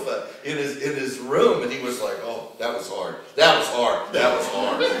sofa in his room, and he was like, "Oh, that was hard. That was hard. That was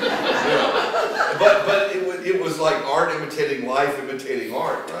hard." But it was like art imitating life, imitating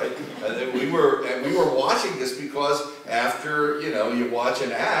art, right? And we were watching this because after you watch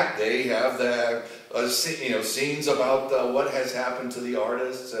an act, they have the scenes about what has happened to the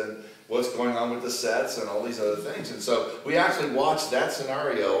artists and what's going on with the sets and all these other things. And so we actually watched that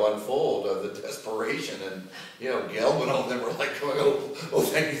scenario unfold of the desperation, and Gelb and all of them were like going, oh,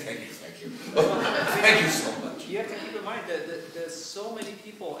 thank you. Thank you so much. You have to keep in mind that there's so many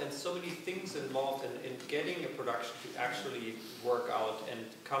people and so many things involved in getting a production to actually work out and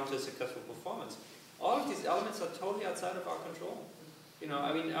come to a successful performance. All of these elements are totally outside of our control.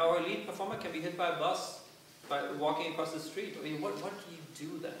 Our lead performer can be hit by a bus by walking across the street. What do you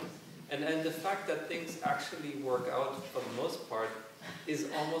do then? And the fact that things actually work out for the most part is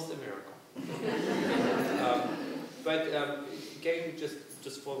almost a miracle. Getting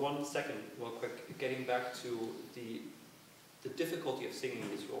just for 1 second, real quick, getting back to the difficulty of singing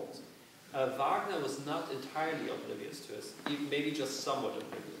these roles. Wagner was not entirely oblivious to this, maybe just somewhat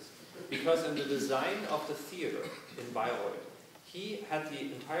oblivious. Because in the design of the theater in Bayreuth, he had the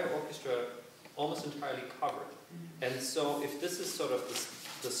entire orchestra almost entirely covered. And so if this is sort of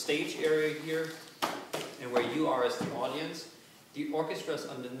the stage area here, and where you are as the audience, the orchestra is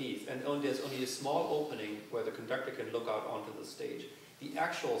underneath, and there's only a small opening where the conductor can look out onto the stage. The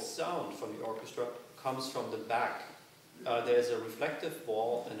actual sound from the orchestra comes from the back. There's a reflective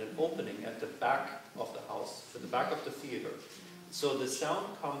wall and an opening at the back of the house, at the back of the theater. So the sound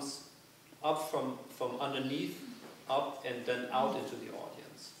comes up from underneath, up, and then out into the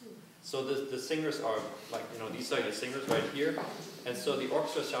audience. So the singers are like, these are the singers right here, and so the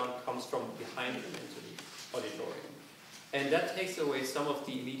orchestra sound comes from behind them into the auditorium. And that takes away some of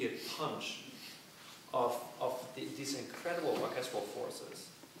the immediate punch of these incredible orchestral forces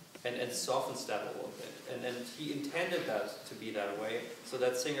and softens that a little bit. And he intended that to be that way so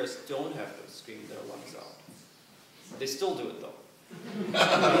that singers don't have to scream their lungs out. They still do it though.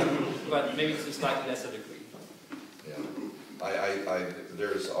 But maybe to a slightly lesser degree. Yeah.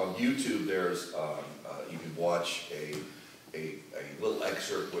 There's on YouTube, there's, you can watch a little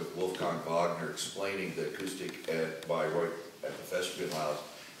excerpt with Wolfgang Wagner explaining the acoustic at Bayreuth at the Festspielhaus.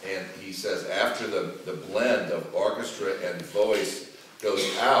 And he says after the blend of orchestra and voice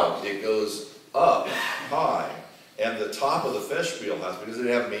goes out, it goes up high. And the top of the Festspielhaus, because they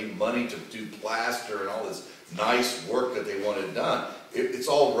didn't have any money to do plaster and all this nice work that they wanted done, it's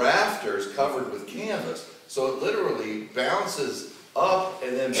all rafters covered with canvas. So it literally bounces up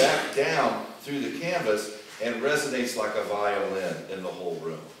and then back down through the canvas and resonates like a violin in the whole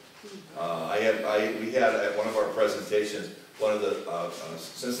room. We had at one of our presentations, one of the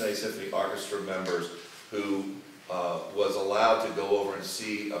Cincinnati Symphony Orchestra members who was allowed to go over and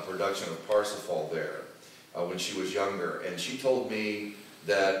see a production of Parsifal there when she was younger. And she told me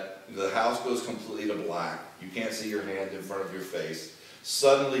that the house goes completely to black. You can't see your hand in front of your face.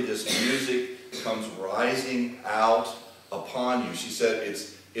 Suddenly this music comes rising out upon you. She said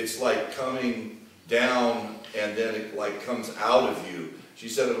it's like coming down and then it like comes out of you. She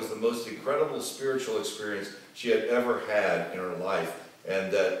said it was the most incredible spiritual experience she had ever had in her life,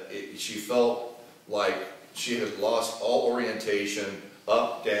 and that she felt like she had lost all orientation,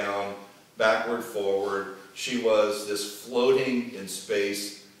 up, down, backward, forward. She was this floating in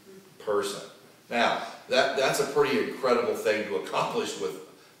space person. Now, that's a pretty incredible thing to accomplish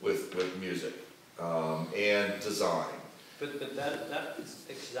with music and design. But that is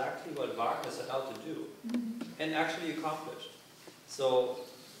exactly what Wagner set out to do, and actually accomplished. So,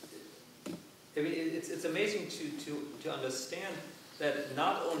 I mean, it's amazing to understand that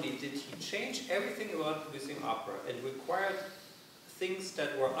not only did he change everything about producing opera and required things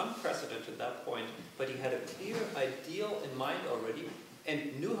that were unprecedented at that point, but he had a clear ideal in mind already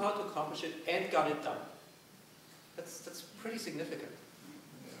and knew how to accomplish it and got it done. That's pretty significant.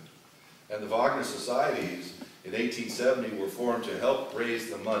 Yeah. And the Wagner Societies in 1870 were formed to help raise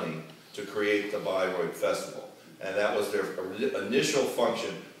the money to create the Bayreuth Festival. And that was their initial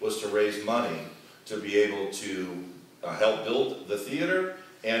function, was to raise money to be able to help build the theater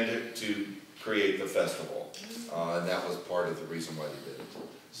and to create the festival. And that was part of the reason why they did it.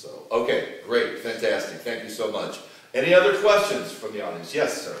 So, okay, great, fantastic, thank you so much. Any other questions from the audience?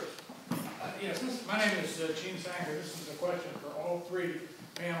 Yes, sir. Yes, my name is Gene Sanger. This is a question for all three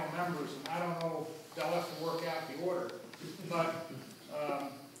panel members, and I don't know, they'll have to work out the order. But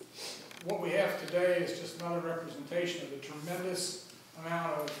what we have today is just another representation of the tremendous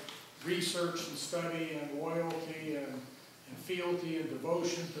amount of research and study and loyalty and fealty and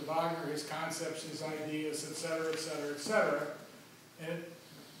devotion to Wagner, his concepts, his ideas, etc., etc., etc.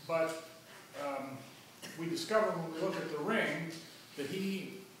 But we discover when we look at the Ring that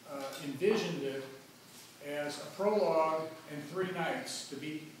he envisioned it as a prologue and 3 nights to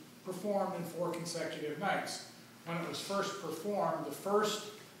be performed in 4 consecutive nights. When it was first performed, the first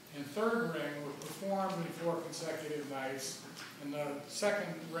and third ring were performed in 4 consecutive nights. In the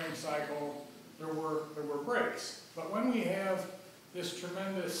second ring cycle, there were breaks. But when we have this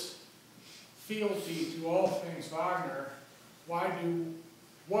tremendous fealty to all things Wagner,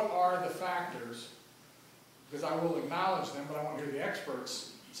 what are the factors? Because I will acknowledge them, but I want to hear the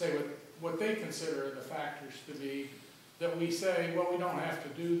experts say what they consider the factors to be, that we say, well, we don't have to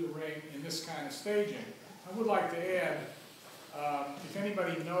do the Ring in this kind of staging. I would like to add, if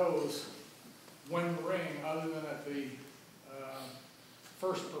anybody knows when the Ring, other than at the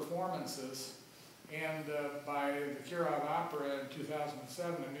first performances, and by the Kirov Opera in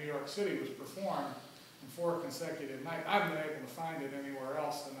 2007 in New York City, was performed in 4 consecutive nights. I haven't been able to find it anywhere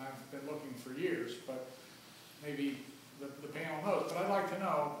else, and I've been looking for years, but maybe the panel knows. But I'd like to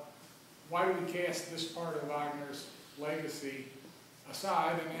know why do we cast this part of Wagner's legacy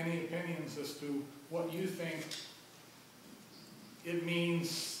aside, and any opinions as to what you think it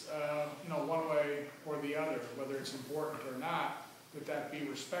means, you know, one way or the other, whether it's important or not, that be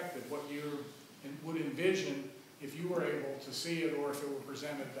respected, what you would envision if you were able to see it or if it were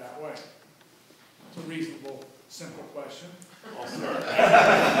presented that way? It's a reasonable, simple question. I'll start.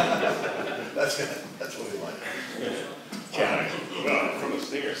 That's what we like. Well, from a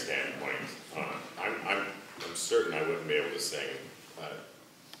singer standpoint, I'm certain I wouldn't be able to sing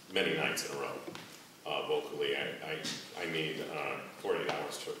many nights in a row. Vocally, I need 48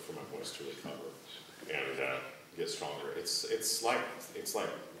 hours for my voice to recover and get stronger. It's like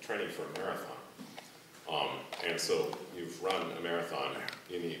training for a marathon. And so you've run a marathon,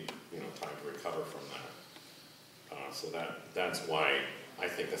 you need time to recover from that. So that's why I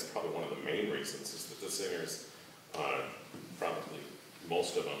think that's probably one of the main reasons is that the singers, probably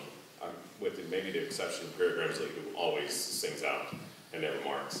most of them, with maybe the exception of Barry Grimsley, who always sings out and never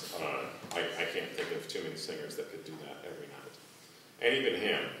marks. I can't think of too many singers that could do that every night. And even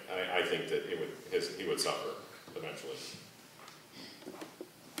him, I think that he would suffer eventually.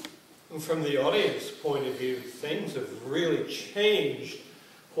 From the audience point of view, things have really changed.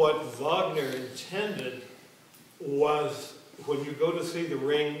 What Wagner intended was, when you go to see the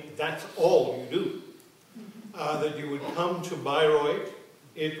Ring, that's all you do. That you would come to Bayreuth,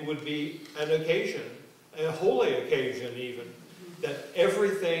 it would be an occasion, a holy occasion even, that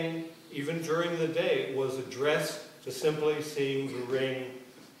everything, even during the day, was addressed to simply seeing the Ring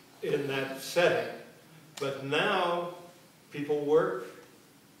in that setting. But now, people work,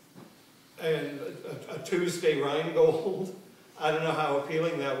 and a Tuesday Rheingold, I don't know how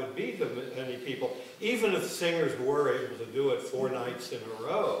appealing that would be to many people. Even if singers were able to do it 4 nights in a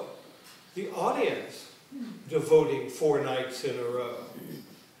row, the audience devoting 4 nights in a row,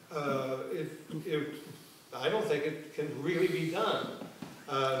 I don't think it can really be done.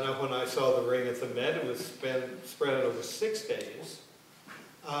 Now, when I saw the Ring at the Met, it was spread out over 6 days,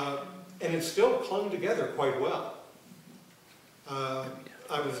 and it still clung together quite well.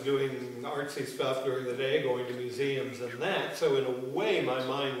 I was doing artsy stuff during the day, going to museums and that, so in a way my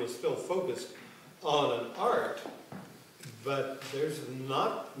mind was still focused on an art, but there's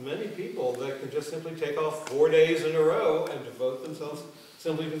not many people that can just simply take off 4 days in a row and devote themselves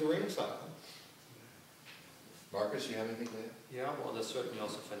simply to the Ring cycle. Marcus, you have anything to add? Yeah, well, there's certainly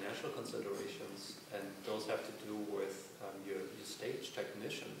also financial considerations, and those have to do with your stage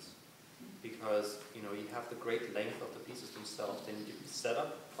technicians, because you have the great length of the pieces themselves. They need to be set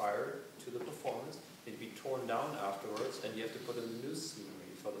up prior to the performance, they need to be torn down afterwards, and you have to put in the new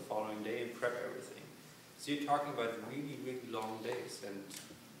scenery for the following day and prep everything. So you're talking about really, really long days, and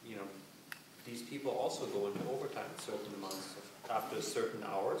these people also go into overtime certain amounts after certain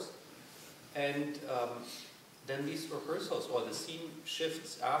hours, and then these rehearsals or the scene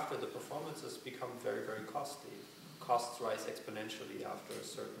shifts after the performances become very, very costly. Costs rise exponentially after a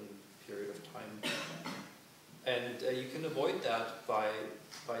certain period of time. And you can avoid that by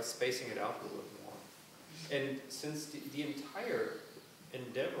spacing it out a little bit more. And since the entire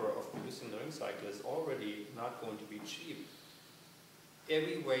endeavor of producing the Ring cycle is already not going to be cheap,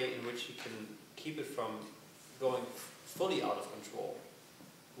 every way in which you can keep it from going fully out of control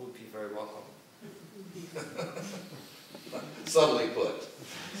would be very welcome. Subtly put.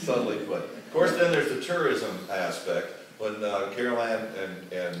 Subtly put. Of course, then there's the tourism aspect. When Caroline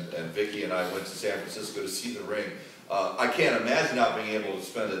and Vicki and I went to San Francisco to see the Ring, I can't imagine not being able to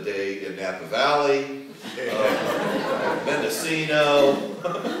spend a day in Napa Valley, Mendocino,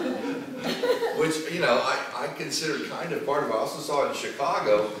 which, I consider kind of part of it. I also saw it in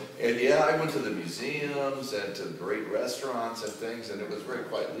Chicago, and yeah, I went to the museums and to great restaurants and things, and it was very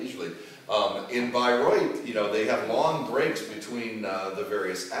quite leisurely. In Bayreuth, they have long breaks between the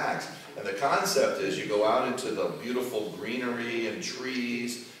various acts, and the concept is you go out into the beautiful greenery and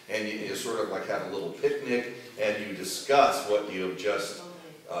trees, and you sort of like have a little picnic, and you discuss what you have just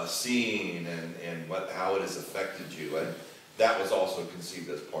seen and how it has affected you, and that was also conceived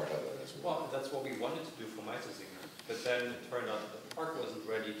as part of it as well. Well, that's what we wanted to do for Meistersinger, but then it turned out that the park wasn't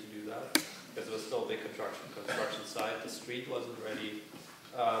ready to do that, because it was still a big construction site, the street wasn't ready.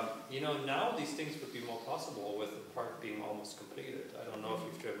 Now these things would be more possible with the park being almost completed. I don't know if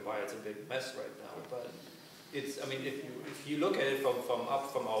you've driven by, it's a big mess right now, but it's, if you look at it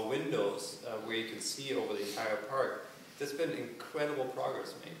from our windows, where you can see over the entire park, there's been incredible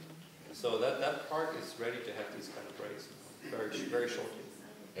progress made. So that park is ready to have these kind of breaks very, very shortly.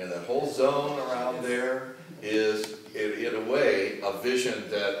 And that whole zone around there is, in a way, a vision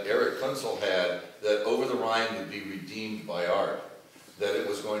that Eric Kunzel had, that over the Rhine would be redeemed by art. that it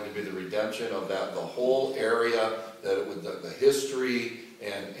was going to be the redemption of that, the whole area, that it would, the history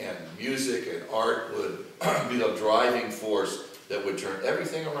and music and art would be the driving force that would turn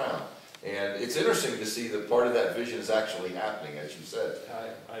everything around. And it's interesting to see that part of that vision is actually happening, as you said.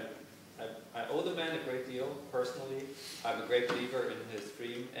 I owe the man a great deal personally. I'm a great believer in his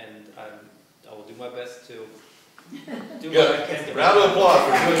dream, and I will do my best to do what I can. Round of applause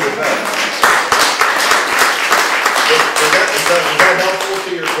for doing your best. Is that helpful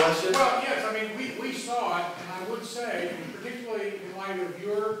to your question? Well, yes, I mean, we saw it, and I would say, and particularly in light of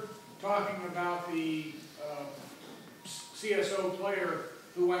your talking about the CSO player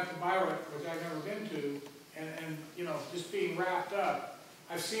who went to Bayreuth, which I've never been to, and you know, just being wrapped up,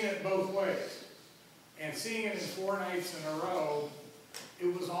 I've seen it both ways. And seeing it in 4 nights in a row, it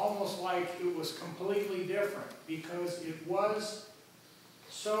was almost like it was completely different, because it was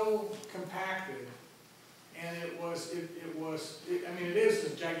so compacted, and I mean, it is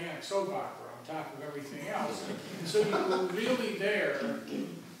a gigantic soap opera on top of everything else. And so you were really there,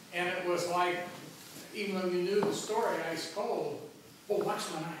 and it was like, even though you knew the story ice cold, well, what's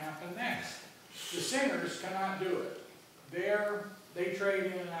going to happen next? The singers cannot do it. They trade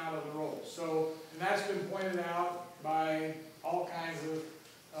in and out of the roles. So, and that's been pointed out by all kinds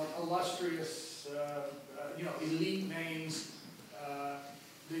of illustrious, you know, elite names.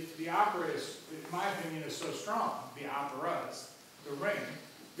 The opera is, in my opinion, is so strong, the operas, the Ring,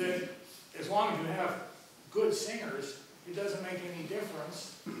 that as long as you have good singers, it doesn't make any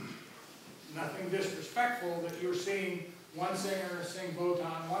difference. Nothing disrespectful that you're seeing one singer sing Wotan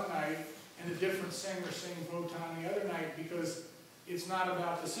one night and a different singer sing Wotan the other night, because it's not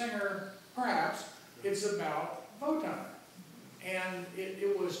about the singer, perhaps, it's about Wotan. And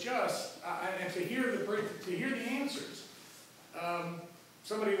it was just, and to hear the answers.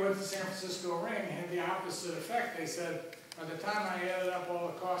 Somebody went to San Francisco Ring and had the opposite effect. They said, by the time I added up all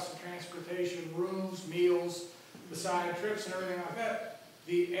the costs of transportation, rooms, meals, the side trips and everything like that,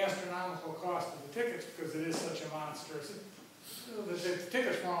 the astronomical cost of the tickets, because it is such a monster, the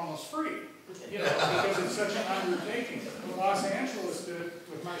tickets were almost free, you know, because it's such an undertaking. When Los Angeles did it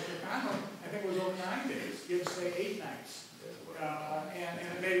with Maestro Conlon, I think it was over 9 days, give or say 8 nights. And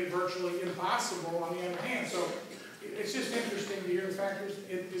it made it virtually impossible on the other hand. So it's just interesting to hear the factors.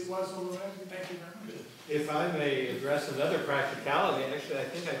 It was a little bit. Thank you very much. If I may address another practicality, actually, I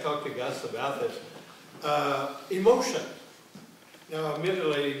think I talked to Gus about this. Emotion. Now,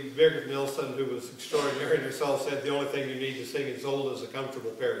 admittedly, Birgit Nilsson, who was extraordinary herself, said the only thing you need to sing is old is a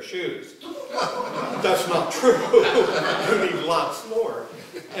comfortable pair of shoes. That's not true. You need lots more.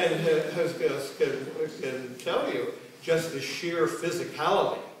 And as Gus can tell you, just the sheer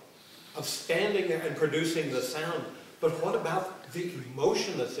physicality of standing there and producing the sound. But what about the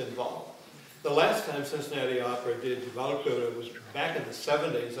emotion that's involved? The last time Cincinnati Opera did Waldkönig was back in the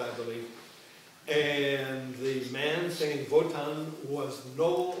 70s, I believe. And the man singing Wotan was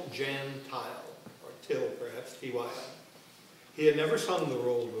Noel Jan Tyle, or Till perhaps, T-Y-L. He had never sung the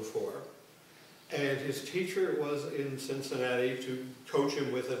role before, and his teacher was in Cincinnati to coach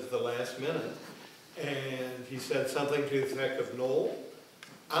him with it at the last minute. And he said something to the effect of, Noel,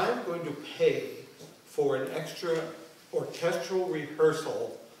 I'm going to pay for an extra orchestral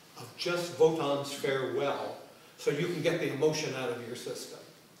rehearsal of just Wotan's farewell so you can get the emotion out of your system.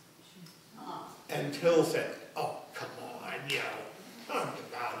 And Till said, oh, come on, you know.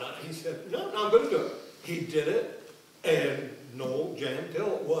 He said, no, I'm going to do it. He did it, and Noel Jan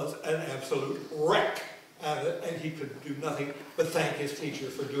Till was an absolute wreck at it, and he could do nothing but thank his teacher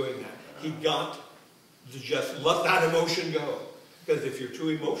for doing that. He got to just let that emotion go. Because if you're too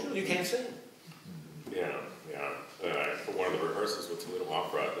emotional, you can't sing. Yeah. For one of the rehearsals with Toledo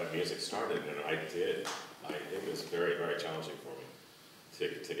Opera, that music started, and it was very, very challenging for me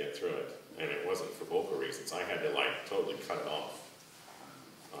to get through it. And it wasn't for vocal reasons. I had to like totally cut it off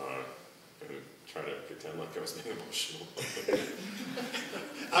and try to pretend like I was being emotional.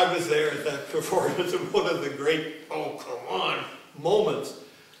 I was there at that performance, and one of the great, oh, come on, moments.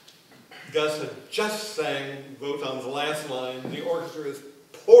 Gus had just sang Wotan's last line. The orchestra is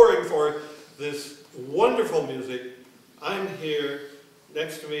pouring forth this wonderful music. I'm here.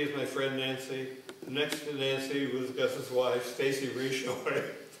 Next to me is my friend Nancy. Next to Nancy was Gus's wife, Stacy Rishoy.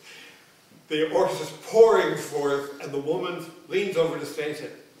 The orchestra's pouring forth, and the woman leans over to stage and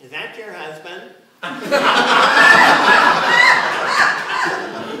said, is that your husband? I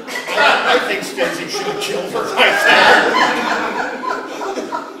think Stacy should have killed her right there.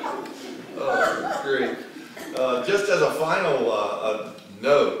 Oh, great. Just as a final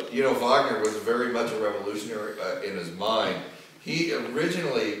note, you know, Wagner was very much a revolutionary in his mind. He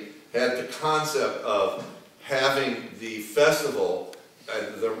originally had the concept of having the festival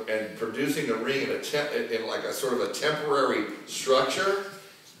and producing the ring in like a sort of a temporary structure.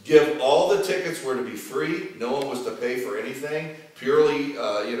 Give all the tickets were to be free. No one was to pay for anything. Purely,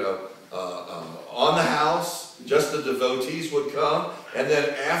 on the house. Just the devotees would come, and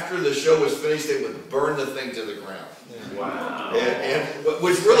then after the show was finished, they would burn the thing to the ground. Wow.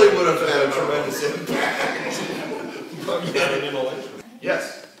 Which really would have had a tremendous impact.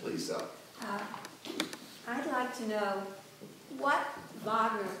 Yes, please. I'd like to know what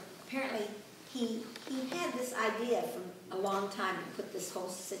Wagner, apparently he had this idea from a long time to put this whole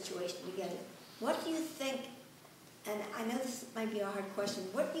situation together. What do you think, and I know this might be a hard question,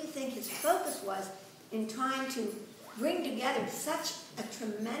 what do you think his focus was in trying to bring together such a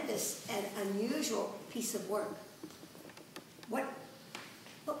tremendous and unusual piece of work? What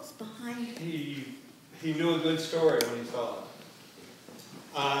was behind it? He knew a good story when he saw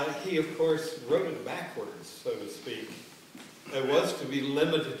it. He, of course, wrote it backwards, so to speak. It was to be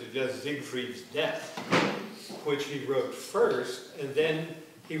limited to just Siegfried's death, which he wrote first, and then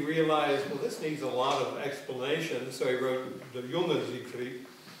he realized, well, this needs a lot of explanation, so he wrote the Junge Siegfried,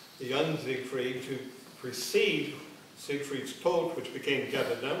 the young Siegfried, to precede Siegfried's Tod, which became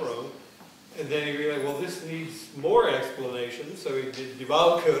Götterdämmerung, and then he realized, well, this needs more explanation, so he did Die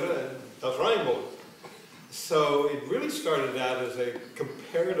Walküre and Das Rheingold. So it really started out as a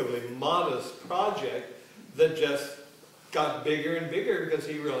comparatively modest project that just got bigger and bigger because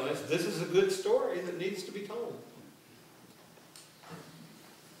he realized this is a good story that needs to be told.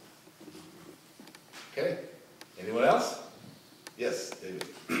 Okay. Anyone else? Yes, David.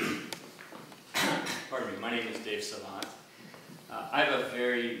 Pardon me, my name is Dave Savant. I have a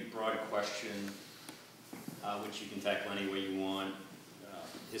very broad question, which you can tackle any way you want.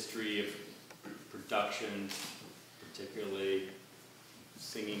 History of production, particularly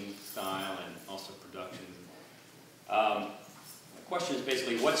singing style and also production. The question is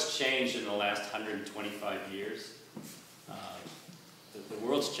basically what's changed in the last 125 years? The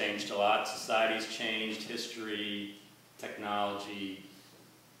world's changed a lot, society's changed, history, technology,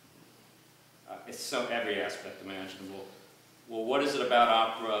 it's so every aspect imaginable. Well, what is it about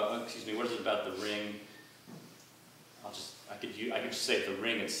opera, what is it about the ring? I could just say the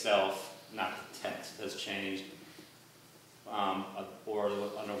ring itself, not the text, has changed. Or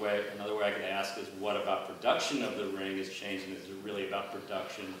another way I could ask is what about production of the ring is changing? Is it really about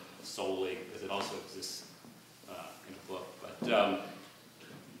production solely? Because it also exists in the book. But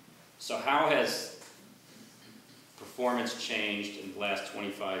so how has performance changed in the last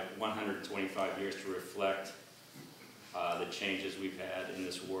 125 years to reflect the changes we've had in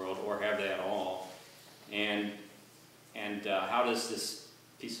this world, or have they at all? And how does this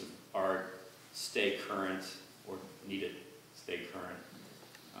piece of art stay current, or need it stay current?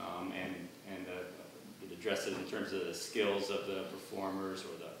 And it addresses in terms of the skills of the performers,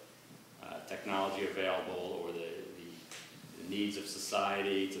 or the technology available, or the needs of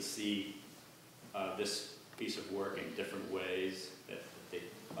society to see this piece of work in different ways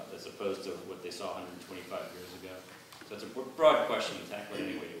as opposed to what they saw 125 years ago. So it's a broad question, tackle it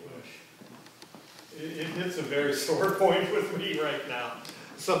any way you wish. It hits a very sore point with me right now.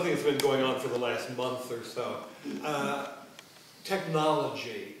 Something that's been going on for the last month or so.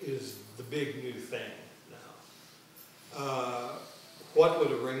 Technology is the big new thing now. What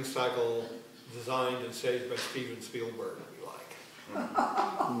would a ring cycle designed and staged by Steven Spielberg be like?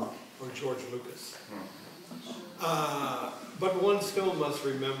 Or George Lucas? But one still must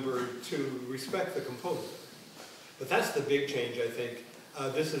remember to respect the composer. But that's the big change, I think.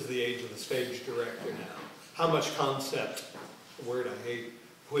 This is the age of the stage director now. How much concept, a word I hate,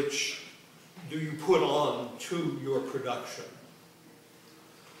 which do you put on to your production?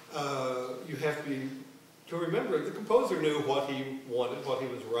 You have to remember, the composer knew what he wanted, what he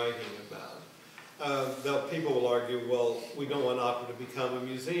was writing about. People will argue, well, we don't want opera to become a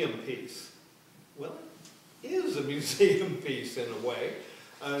museum piece. Well, it is a museum piece in a way.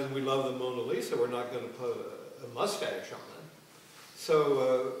 And we love the Mona Lisa, we're not going to put a mustache on it.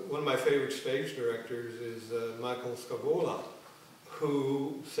 So one of my favorite stage directors is Michael Scavola,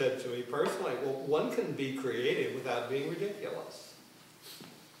 who said to me personally, well, one can be creative without being ridiculous.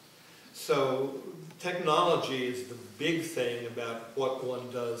 So technology is the big thing about what one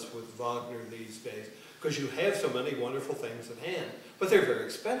does with Wagner these days, because you have so many wonderful things at hand, but they're very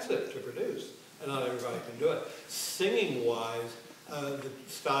expensive to produce, and not everybody can do it. Singing-wise, the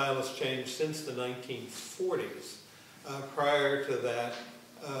style has changed since the 1940s. Prior to that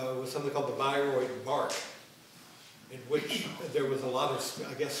was something called the Bayreuth bark, in which there was a lot of,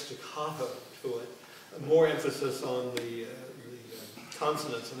 I guess, staccato to it, more emphasis on the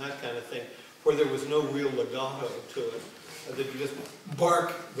consonants and that kind of thing, where there was no real legato to it. and then you just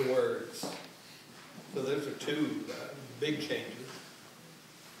bark the words. So those are two big changes.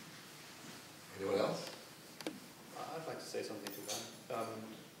 Anyone else? I'd like to say something to that.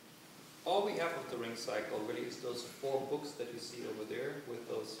 All we have of the ring cycle really is those 4 books that you see over there with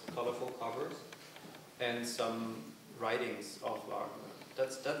those colorful covers and some writings of Wagner.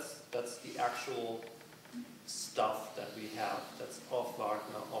 That's the actual stuff that we have that's of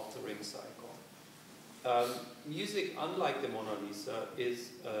Wagner, of the ring cycle. Music, unlike the Mona Lisa, is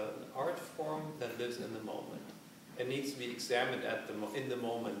an art form that lives in the moment. It needs to be examined in the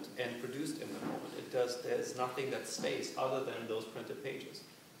moment and produced in the moment. There's nothing that stays other than those printed pages.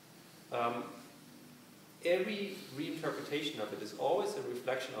 Every reinterpretation of it is always a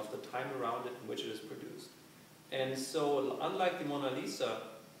reflection of the time around it in which it is produced. And so, unlike the Mona Lisa,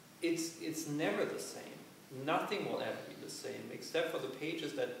 it's never the same. Nothing will ever be the same, except for the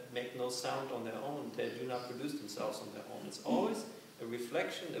pages that make no sound on their own. They do not produce themselves on their own. It's always a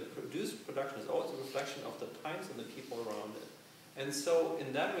reflection, a produced production is always a reflection of the times and the people around it. And so,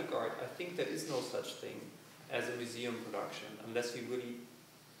 in that regard, I think there is no such thing as a museum production, unless you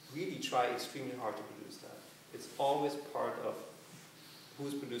really try extremely hard to produce that. It's always part of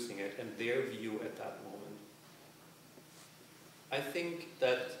who's producing it and their view at that moment. I think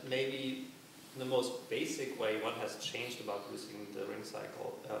that maybe the most basic way one has changed about producing the ring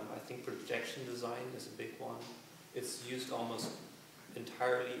cycle, I think projection design is a big one. It's used almost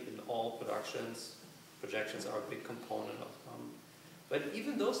entirely in all productions. Projections are a big component of them. But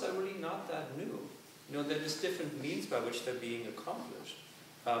even those are really not that new. You know, they're just different means by which they're being accomplished.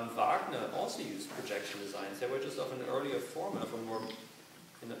 Wagner also used projection designs. They were just of an earlier form, of a more,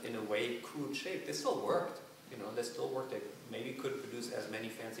 in a way, crude shape. They still worked. You know, they still worked. They maybe couldn't produce as many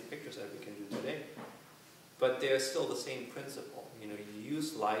fancy pictures as we can do today. But they're still the same principle. You know, you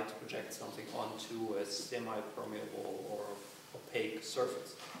use light to project something onto a semi-permeable or opaque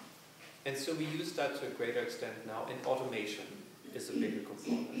surface. And so we use that to a greater extent now, and automation is a bigger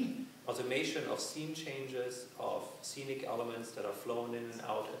component. Automation of scene changes, of scenic elements that are flown in and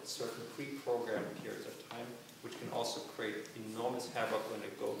out at certain pre-programmed periods of time, which can also create enormous havoc when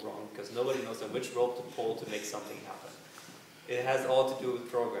it goes wrong, because nobody knows on which rope to pull to make something happen. It has all to do with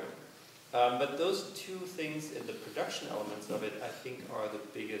programming. But those two things in the production elements of it, I think, are the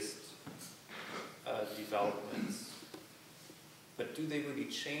biggest developments. But do they really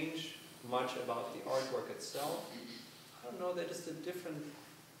change much about the artwork itself? I don't know, they're just a different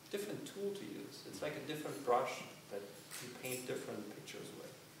tool to use. It's like a different brush that you paint different pictures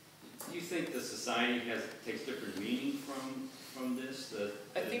with. Do you think the society takes different meaning from this?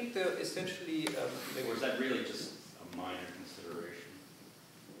 I think they're essentially... or is that really just a minor consideration?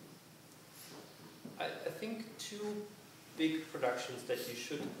 I think two big productions that you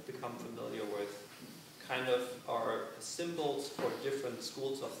should become familiar with kind of are symbols for different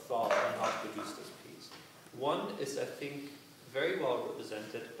schools of thought on how to produce this piece. One is, I think, very well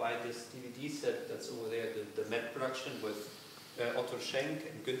represented by this DVD set that's over there, the Met production with Otto Schenk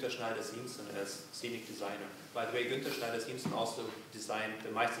and Günther Schneider-Siemsen as scenic designer. By the way, Günther Schneider-Siemsen also designed the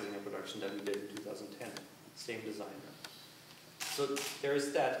Meistersinger production that we did in 2010. Same designer. So there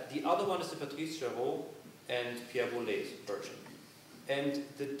is that. The other one is the Patrice Chéreau and Pierre Boulez version. And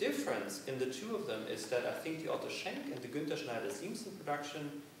the difference in the two of them is that I think the Otto Schenk and the Günther Schneider-Siemsen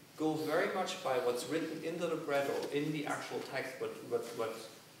production go very much by what's written in the libretto, in the actual text,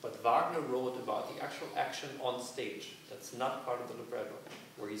 what Wagner wrote about the actual action on stage. That's not part of the libretto,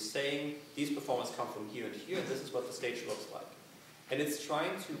 where he's saying, these performances come from here and here, and this is what the stage looks like. And it's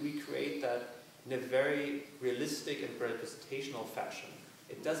trying to recreate that in a very realistic and representational fashion.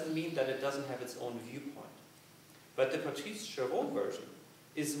 It doesn't mean that it doesn't have its own viewpoint. But the Patrice Chéreau version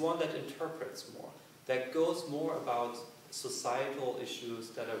is one that interprets more, that goes more about societal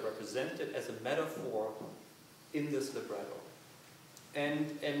issues that are represented as a metaphor in this libretto.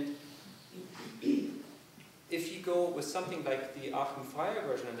 And if you go with something like the Achim Freier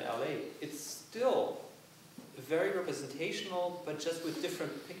version in LA, it's still very representational, but just with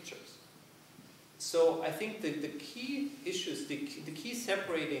different pictures. So I think the key issues, the key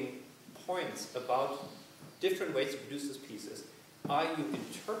separating points about different ways to produce these pieces, are you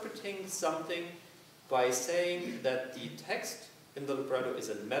interpreting something by saying that the text in the libretto is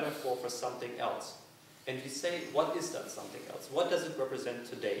a metaphor for something else? And you say, what is that something else? What does it represent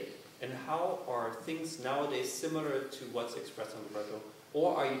today? And how are things nowadays similar to what's expressed on the libretto?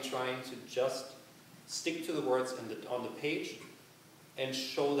 Or are you trying to just stick to the words on the page and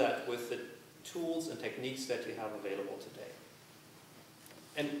show that with the tools and techniques that you have available today?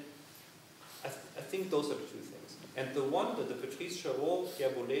 And I think those are the two things. And the one that the Patrice Chéreau, Pierre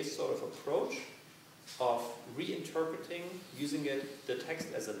Boulez sort of approach of reinterpreting, using the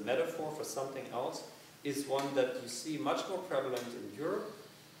text as a metaphor for something else, is one that you see much more prevalent in Europe,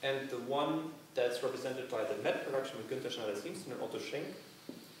 and the one that's represented by the Met production with Günther Schneider-Simson and Otto Schenk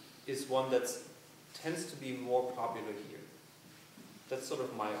is one that tends to be more popular here. That's sort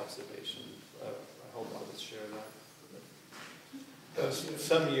of my observation. I hope others share that.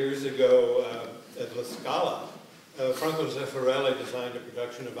 Some years ago at La Scala, Franco Zeffirelli designed a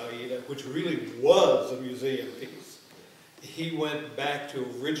production of Aida, which really was a museum piece. He went back to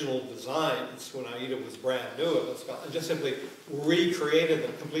original designs when Aida was brand new at La Scala and just simply recreated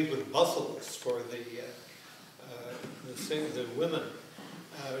them, complete with bustles for the women.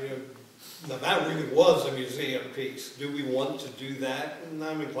 Now that really was a museum piece. Do we want to do that? And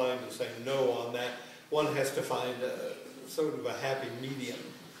I'm inclined to say no on that. One has to find sort of a happy medium.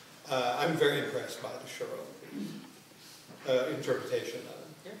 I'm very impressed by the Sherrill piece, interpretation of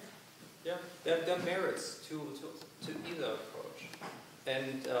it. Yeah, there are merits to either approach.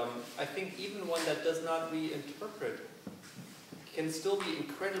 And I think even one that does not reinterpret can still be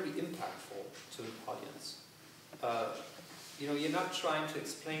incredibly impactful to the audience. You're not trying to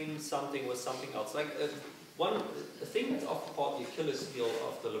explain something with something else. Like the thing that's often called the Achilles heel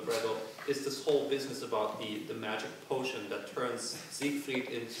of the libretto is this whole business about the magic potion that turns Siegfried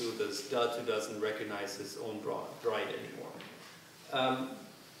into the stud who doesn't recognize his own bride anymore.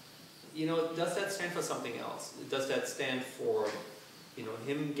 Does that stand for something else? Does that stand for,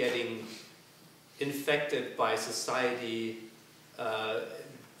 him getting infected by society,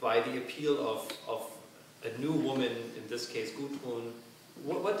 by the appeal of a new woman, in this case Gudrun?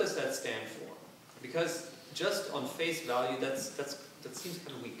 What does that stand for? Because just on face value, that seems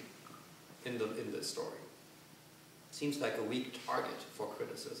kind of weak in the story. It seems like a weak target for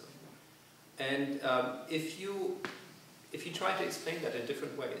criticism. And if you try to explain that in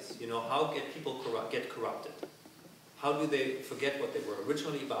different ways, how get people get corrupted? How do they forget what they were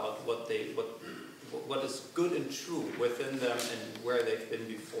originally about? What is good and true within them and where they've been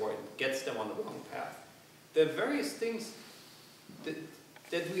before, and gets them on the wrong path? There are various things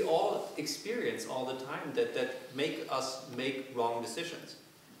that we all experience all the time that make us make wrong decisions,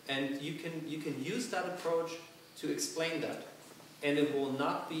 and you can use that approach to explain that, and it will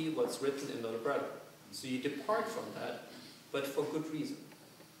not be what's written in the libretto. So you depart from that, but for good reason.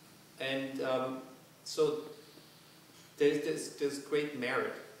 And so there's great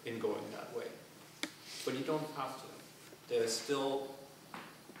merit in going that way, but you don't have to. There's still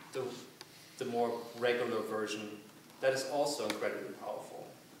the more regular version that is also incredibly powerful.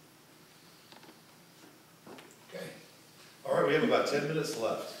 Okay. All right, we have about 10 minutes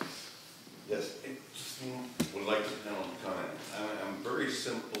left. Yes? I just would like to comment. I'm a very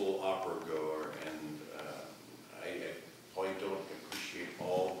simple opera goer, and I probably don't appreciate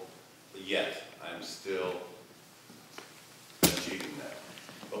all yet. I'm still achieving that.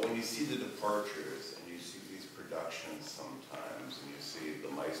 But when you see the departures, and you see these productions sometimes, and you see the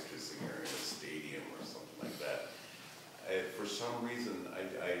Meistersinger in a stadium or something like that, for some reason,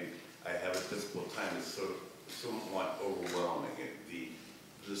 I have a difficult time. It's somewhat overwhelming.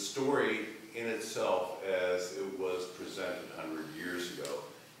 The story in itself, as it was presented 100 years ago,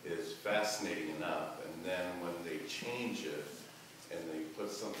 is fascinating enough. And then when they change it, and they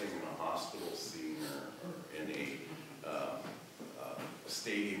put something in a hospital scene or in a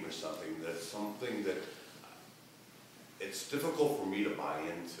stadium or something, that's something that it's difficult for me to buy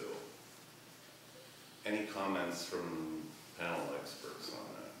into. Any comments from panel experts on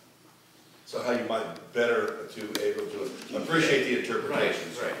that? So how you might better able to appreciate the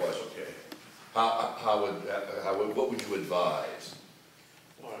interpretations of the question. Okay. What would you advise?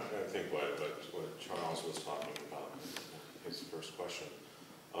 Well, I think what Charles was talking about in his first question,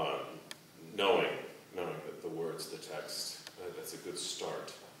 knowing that the words, the text, that's a good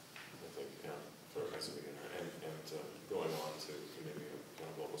start, I think, for as a beginner, and going on to maybe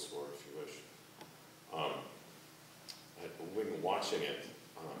a vocal score if you wish. When watching it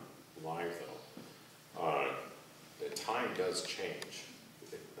live, though, the time does change.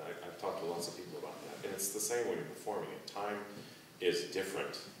 I've talked to lots of people about that, and it's the same when you're performing it. Time is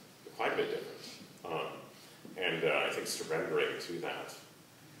different, quite a bit different, and I think surrendering to that,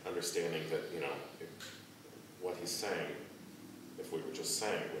 understanding that what he's saying, if we were just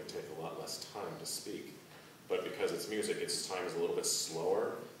saying, would take a lot less time to speak. But because it's music, its time is a little bit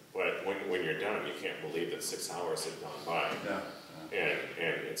slower. But when you're done, you can't believe that 6 hours have gone by. Yeah.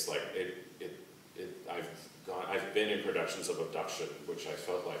 And it's like I've been in productions of Abduction, which I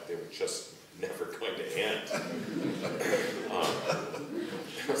felt like they were just never going to end.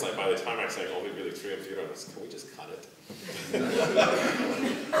 It was like by the time I sang only really 3 and 3, I was, can we just cut it?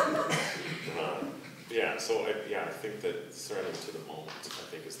 so I think that surrendering to the moment, I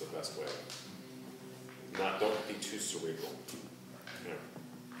think, is the best way. Don't be too cerebral. Yeah.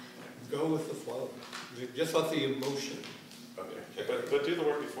 Go with the flow. Just let the emotion. Okay. But do the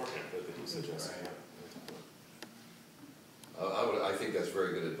work beforehand that you suggested. I think that's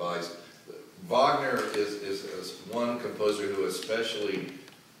very good advice. Wagner is one composer who especially,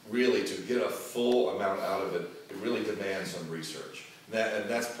 really, to get a full amount out of it, it really demands some research. And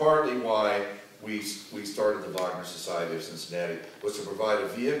that's partly why we started the Wagner Society of Cincinnati, was to provide a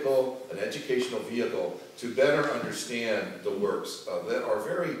vehicle, an educational vehicle, to better understand the works that are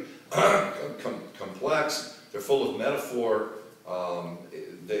very complex. They're full of metaphor.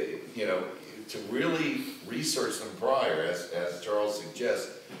 To really research them prior, as Charles suggests,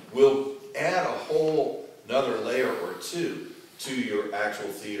 will add a whole another layer or two to your actual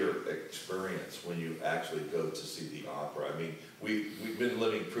theater experience when you actually go to see the opera. I mean, we've been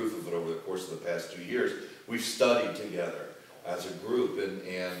living proof of it over the course of the past 2 years. We've studied together as a group, and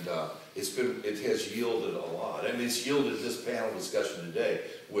it has yielded a lot. I mean, it's yielded this panel discussion today,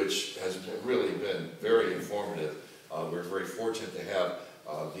 which has really been very informative. We're very fortunate to have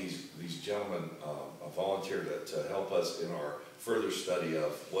these gentlemen volunteer to help us in our further study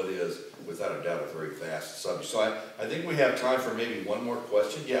of what is, without a doubt, a very vast subject. So I think we have time for maybe one more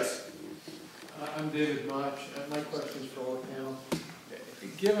question. Yes? I'm David Mach. My question is for all the panel.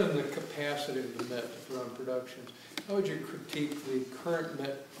 Given the capacity of the Met to run productions, how would you critique the current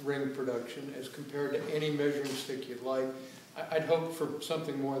Met ring production as compared to any measuring stick you'd like? I'd hope for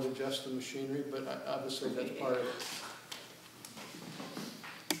something more than just the machinery, but obviously that's part of it.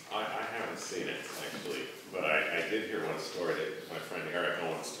 I haven't seen it, actually, but I did hear one story that my friend Eric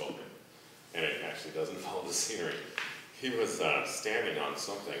Owens told me, and it actually does involve the scenery. He was standing on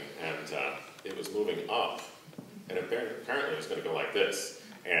something, and it was moving up, and apparently it was going to go like this,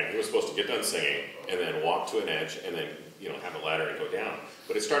 and he was supposed to get done singing, and then walk to an edge, and then have a ladder and go down.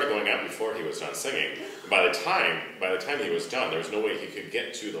 But it started going up before he was done singing. And by the time he was done, there was no way he could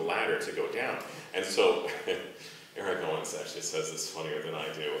get to the ladder to go down, and so. Eric Owens actually says this funnier than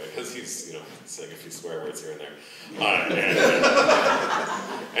I do, because he's, saying a few swear words here and there.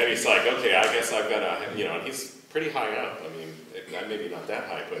 And he's like, okay, I guess I've got to, and he's pretty high up. I mean, maybe not that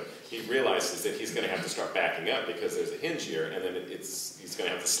high, but he realizes that he's going to have to start backing up because there's a hinge here, and then he's going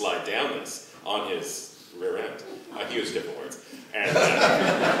to have to slide down this on his rear end. He used different words. And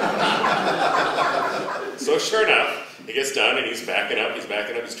so sure enough, he gets done and he's backing up, he's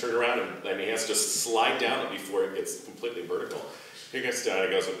turned around, and he has to slide down it before it gets completely vertical. He gets done,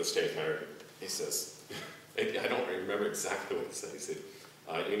 he goes up to the stage manager, he says, I don't remember exactly what he said. He said,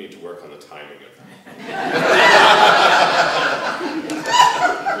 you need to work on the timing of that.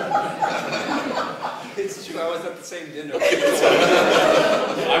 It's true, I was at the same dinner. It was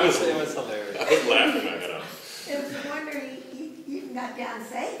hilarious. I was laughing my head off. It was a wonder he even got down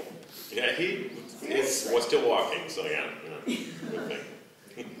safe. Yeah, he was still walking, so yeah, good thing.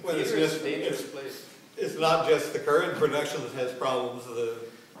 Well, Theater is a dangerous place. It's not just the current production that has problems. The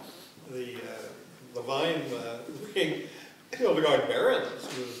Vine ring, Hildegard Behrens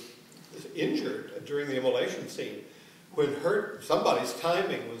was injured during the immolation scene when somebody's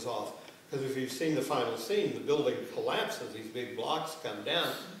timing was off. Because if you've seen the final scene, the building collapses, these big blocks come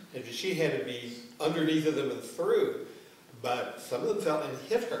down, and she had to be underneath of them and through. But some of them fell and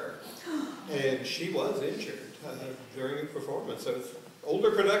hit her, and she was injured during a performance. So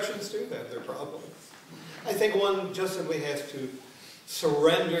older productions do have their problems. I think one just simply has to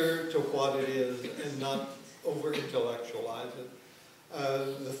surrender to what it is and not over-intellectualize it.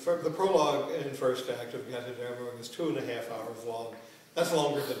 The prologue and first act of Götterdämmerung is 2.5 hours long. That's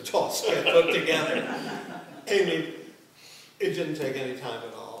longer than Tosca put together. And it didn't take any time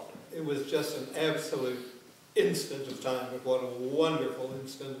at all. It was just an absolute instant of time, but what a wonderful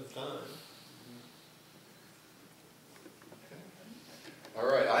instant of time. All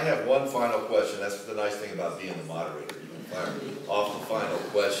right, I have one final question. That's the nice thing about being the moderator. You can fire off the final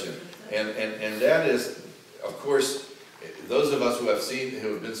question. And that is, of course, those of us who have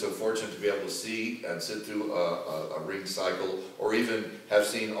been so fortunate to be able to see and sit through a ring cycle, or even have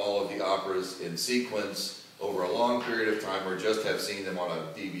seen all of the operas in sequence over a long period of time, or just have seen them on a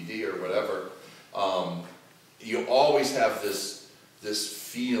DVD or whatever, you always have this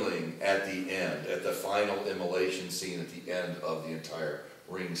feeling at the end, at the final immolation scene at the end of the entire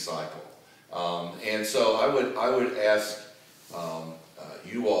ring cycle. And so I would ask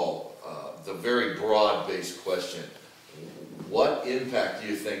you all the very broad-based question: what impact do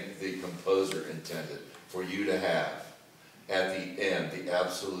you think the composer intended for you to have at the end, the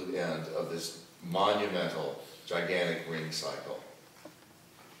absolute end of this monumental, gigantic ring cycle?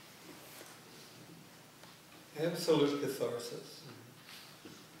 absolute catharsis.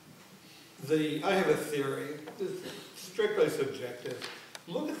 I have a theory, it's strictly subjective.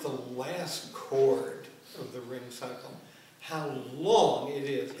 Look at the last chord of the ring cycle, how long it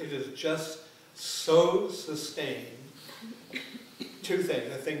is. It is just so sustained. Two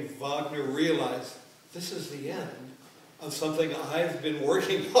things. I think Wagner realized this is the end of something I've been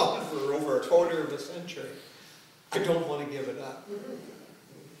working on for over a quarter of a century. I don't want to give it up.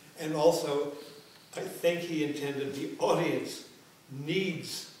 And also, I think he intended the audience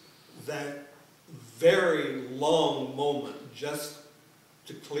needs that very long moment just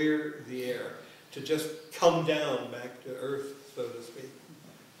to clear the air, to just come down back to earth, so to speak.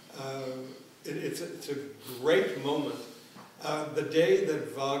 It's a great moment. The day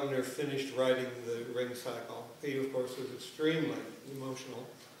that Wagner finished writing the Ring Cycle, he of course was extremely emotional.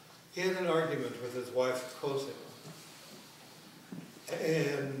 He had an argument with his wife, Cosima,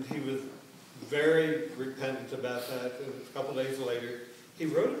 and he was very repentant about that. And a couple days later, he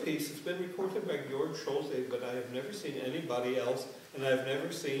wrote a piece that's been recorded by George Schulte, but I have never seen anybody else, and I've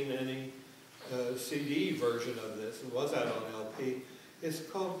never seen any CD version of this. It was out on LP. It's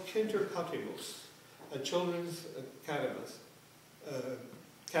called Kinderkatimus, a children's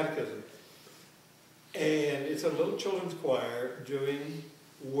catechism. And it's a little children's choir doing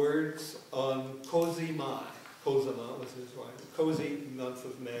words on Cozy Mai. Cosima was his wife. Cozy month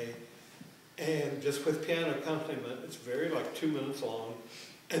of May. And just with piano accompaniment, it's very like 2 minutes long.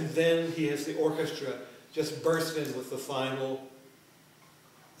 And then he has the orchestra just burst in with the final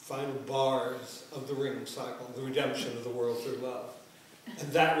bars of the Ring Cycle, the redemption of the world through love.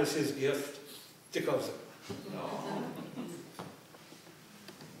 And that was his gift to Cosima.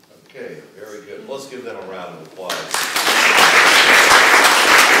 Okay, very good. Let's give them a round of applause.